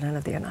president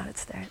of the United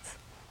States.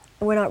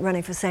 We're not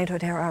running for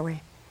sainthood here, are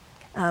we?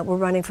 We're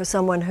running for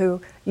someone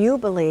who you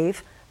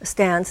believe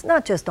stands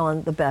not just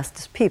on the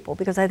best people,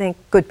 because I think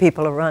good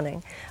people are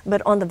running,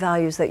 but on the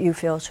values that you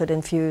feel should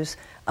infuse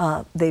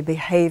the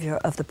behavior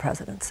of the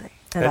presidency.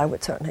 And I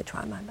would certainly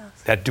try my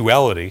best. That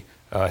duality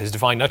has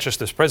defined not just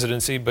this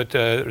presidency, but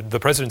the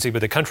presidency,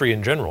 but the country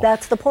in general.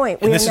 That's the point.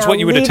 And this is what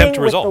you would attempt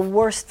to resolve. With the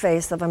worst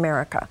face of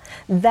America.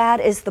 That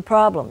is the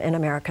problem in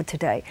America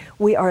today.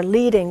 We are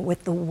leading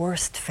with the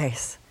worst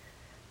face.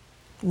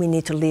 We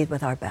need to lead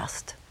with our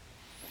best.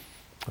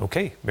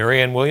 Okay,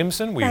 Marianne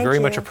Williamson, we very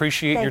much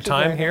appreciate your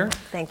time here.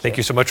 Thank you. Thank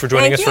you so much for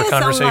joining us for a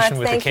conversation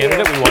with the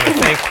candidate. We want to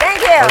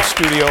thank our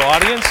studio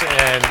audience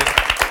and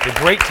the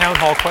great town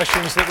hall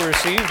questions that we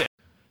received.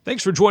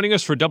 Thanks for joining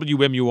us for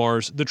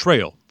WMUR's The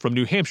Trail, from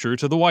New Hampshire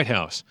to the White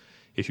House.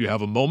 If you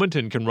have a moment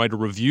and can write a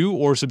review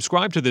or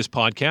subscribe to this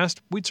podcast,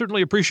 we'd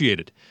certainly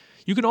appreciate it.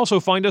 You can also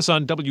find us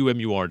on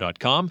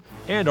WMUR.com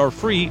and our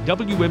free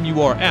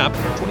WMUR app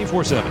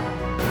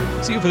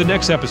 24/7. See you for the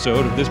next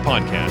episode of this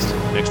podcast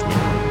next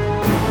week.